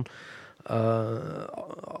Kettenreaktion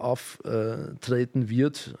auftreten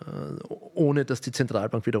wird, ohne dass die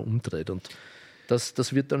Zentralbank wieder umdreht. Und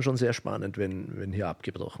das wird dann schon sehr spannend, wenn hier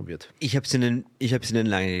abgebrochen wird. Ich habe es ihnen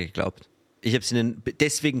lange geglaubt.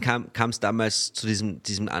 Deswegen kam es damals zu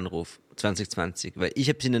diesem Anruf 2020, weil ich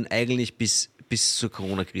habe es ihnen eigentlich bis zur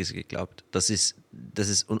Corona-Krise geglaubt.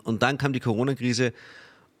 Und dann kam die Corona-Krise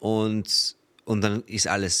und dann ist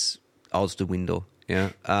alles out the window. Ja.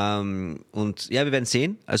 Und ja, wir werden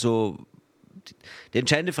sehen. Also die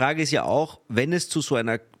entscheidende Frage ist ja auch, wenn es zu so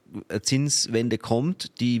einer Zinswende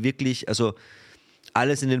kommt, die wirklich also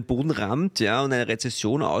alles in den Boden rammt, ja, und eine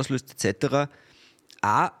Rezession auslöst etc.,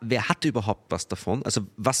 A, wer hat überhaupt was davon? Also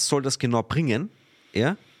was soll das genau bringen?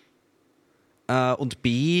 Ja? Und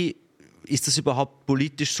B, ist das überhaupt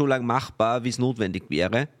politisch so lang machbar, wie es notwendig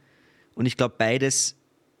wäre? Und ich glaube beides,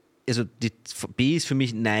 also B ist für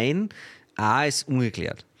mich nein, A ist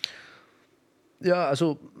ungeklärt. Ja,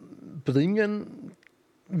 also bringen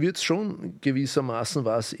wird es schon gewissermaßen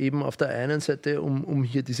was, eben auf der einen Seite, um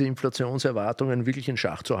hier diese Inflationserwartungen wirklich in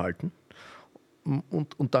Schach zu halten.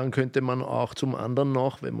 Und dann könnte man auch zum anderen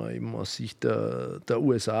noch, wenn man eben aus Sicht der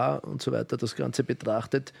USA und so weiter das Ganze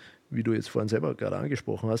betrachtet, wie du jetzt vorhin selber gerade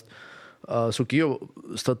angesprochen hast, so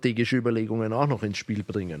geostrategische Überlegungen auch noch ins Spiel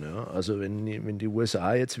bringen. Ja? Also wenn die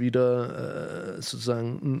USA jetzt wieder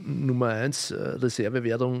sozusagen Nummer 1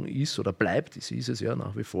 Reservewährung ist oder bleibt, sie ist es ja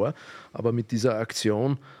nach wie vor, aber mit dieser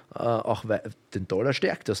Aktion auch den Dollar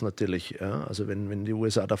stärkt das natürlich. Ja? Also wenn die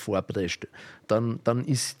USA davor prescht, dann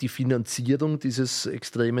ist die Finanzierung dieses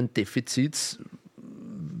extremen Defizits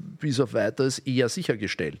bis auf Weiteres eher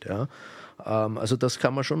sichergestellt. Ja? Also das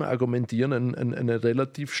kann man schon argumentieren. Eine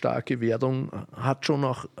relativ starke Währung hat schon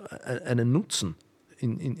auch einen Nutzen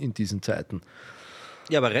in diesen Zeiten.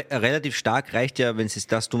 Ja, aber relativ stark reicht ja, wenn sie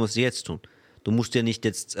das tun, was sie jetzt tun. Du musst ja nicht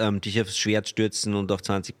jetzt dich aufs Schwert stürzen und auf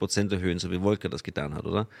 20% erhöhen, so wie Volker das getan hat,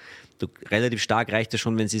 oder? Relativ stark reicht ja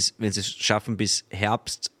schon, wenn sie es schaffen, bis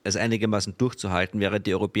Herbst es einigermaßen durchzuhalten, während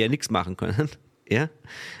die Europäer nichts machen können. Ja?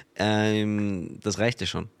 Das reicht ja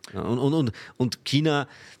schon. Ja, und China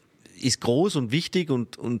ist groß und wichtig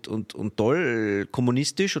und toll,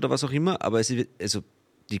 kommunistisch oder was auch immer, aber die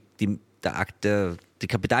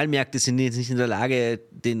Kapitalmärkte sind jetzt nicht in der Lage,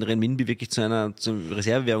 den Renminbi wirklich zur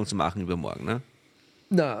Reservewährung zu machen übermorgen. Ne?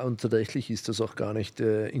 Na, und tatsächlich ist das auch gar nicht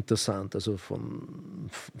interessant, also von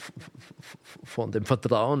dem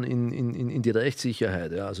Vertrauen in die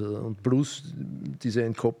Rechtssicherheit. Ja, also, und plus diese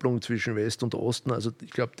Entkopplung zwischen West und Osten, also ich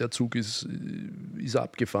glaube, der Zug ist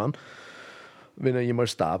abgefahren, wenn er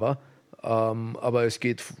jemals da war. Aber es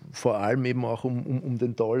geht vor allem eben auch um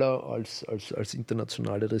den Dollar als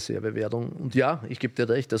internationale Reservewährung. Und ja, ich gebe dir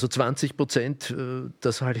recht, also 20%,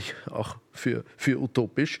 das halte ich auch für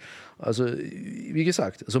utopisch. Also wie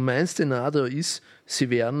gesagt, also mein Szenario ist,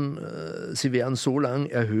 sie werden so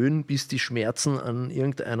lange erhöhen, bis die Schmerzen an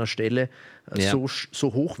irgendeiner Stelle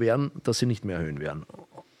so hoch werden, dass sie nicht mehr erhöhen werden.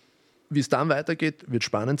 Wie es dann weitergeht, wird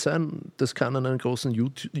spannend sein. Das kann einen großen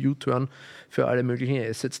U-Turn für alle möglichen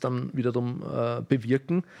Assets dann wiederum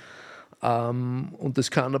bewirken. Und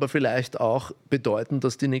das kann aber vielleicht auch bedeuten,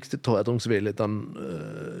 dass die nächste Teuerungswelle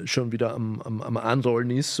dann schon wieder am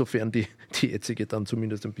Anrollen ist, sofern die jetzige dann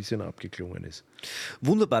zumindest ein bisschen abgeklungen ist.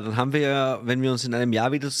 Wunderbar, dann haben wir ja, wenn wir uns in einem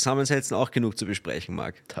Jahr wieder zusammensetzen, auch genug zu besprechen,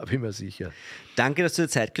 Marc. Da bin ich mir sicher. Danke, dass du dir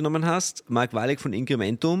Zeit genommen hast. Marc Valek von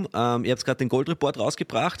Incrementum. Ihr habt gerade den Gold-Report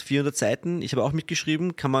rausgebracht, 400 Seiten. Ich habe auch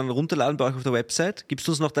mitgeschrieben, kann man runterladen bei euch auf der Website. Gibst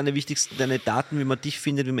du uns noch deine Daten, wie man dich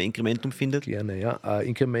findet, wie man Incrementum findet? Gerne, ja.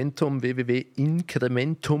 Incrementum,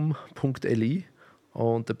 www.incrementum.li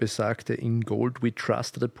und der besagte In Gold We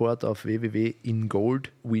Trust Report auf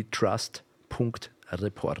www.ingoldwetrust.com.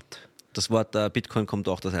 Bitcoin.report. Das Wort Bitcoin kommt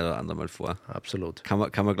auch das eine oder andere Mal vor. Absolut. Kann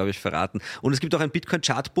man glaube ich, verraten. Und es gibt auch ein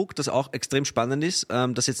Bitcoin-Chartbook, das auch extrem spannend ist,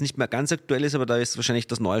 das jetzt nicht mehr ganz aktuell ist, aber da ist wahrscheinlich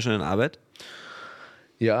das Neue schon in Arbeit.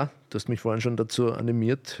 Ja, du hast mich vorhin schon dazu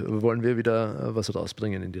animiert. Wollen wir wieder was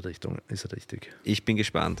rausbringen in die Richtung? Ist richtig. Ich bin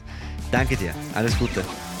gespannt. Danke dir. Alles Gute.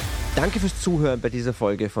 Danke fürs Zuhören bei dieser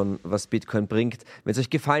Folge von Was Bitcoin bringt. Wenn es euch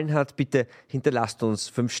gefallen hat, bitte hinterlasst uns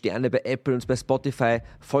 5 Sterne bei Apple und bei Spotify,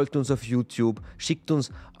 folgt uns auf YouTube, schickt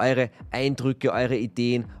uns eure Eindrücke, eure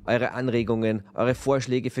Ideen, eure Anregungen, eure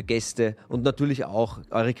Vorschläge für Gäste und natürlich auch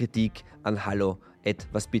eure Kritik an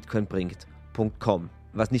hallo@wasbitcoinbringt.com.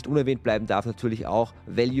 Was nicht unerwähnt bleiben darf, natürlich auch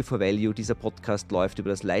Value for Value. Dieser Podcast läuft über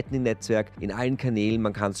das Lightning-Netzwerk in allen Kanälen.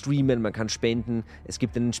 Man kann streamen, man kann spenden. Es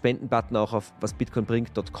gibt einen Spendenbutton auch auf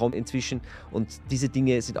wasbitcoinbringt.com inzwischen. Und diese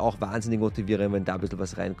Dinge sind auch wahnsinnig motivierend, wenn da ein bisschen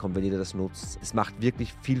was reinkommt, wenn jeder das nutzt. Es macht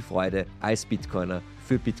wirklich viel Freude, als Bitcoiner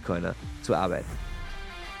für Bitcoiner zu arbeiten.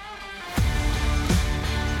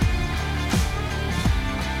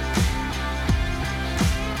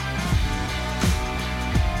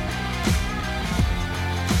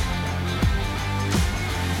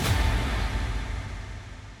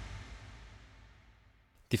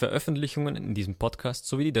 Die Veröffentlichungen in diesem Podcast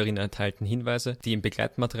sowie die darin enthaltenen Hinweise, die im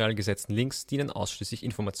Begleitmaterial gesetzten Links dienen ausschließlich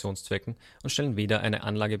Informationszwecken und stellen weder eine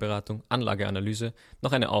Anlageberatung, Anlageanalyse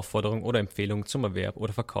noch eine Aufforderung oder Empfehlung zum Erwerb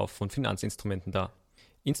oder Verkauf von Finanzinstrumenten dar.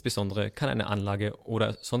 Insbesondere kann eine Anlage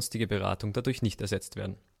oder sonstige Beratung dadurch nicht ersetzt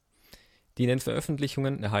werden. Die in den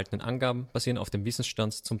Veröffentlichungen erhaltenen Angaben basieren auf dem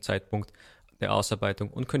Wissensstand zum Zeitpunkt der Ausarbeitung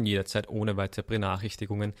und können jederzeit ohne weitere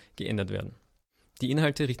Benachrichtigungen geändert werden. Die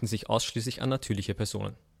Inhalte richten sich ausschließlich an natürliche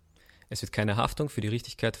Personen. Es wird keine Haftung für die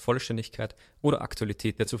Richtigkeit, Vollständigkeit oder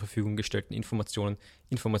Aktualität der zur Verfügung gestellten Informationen,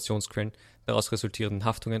 Informationsquellen, daraus resultierenden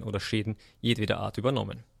Haftungen oder Schäden jedweder Art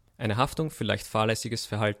übernommen. Eine Haftung für leicht fahrlässiges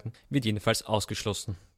Verhalten wird jedenfalls ausgeschlossen.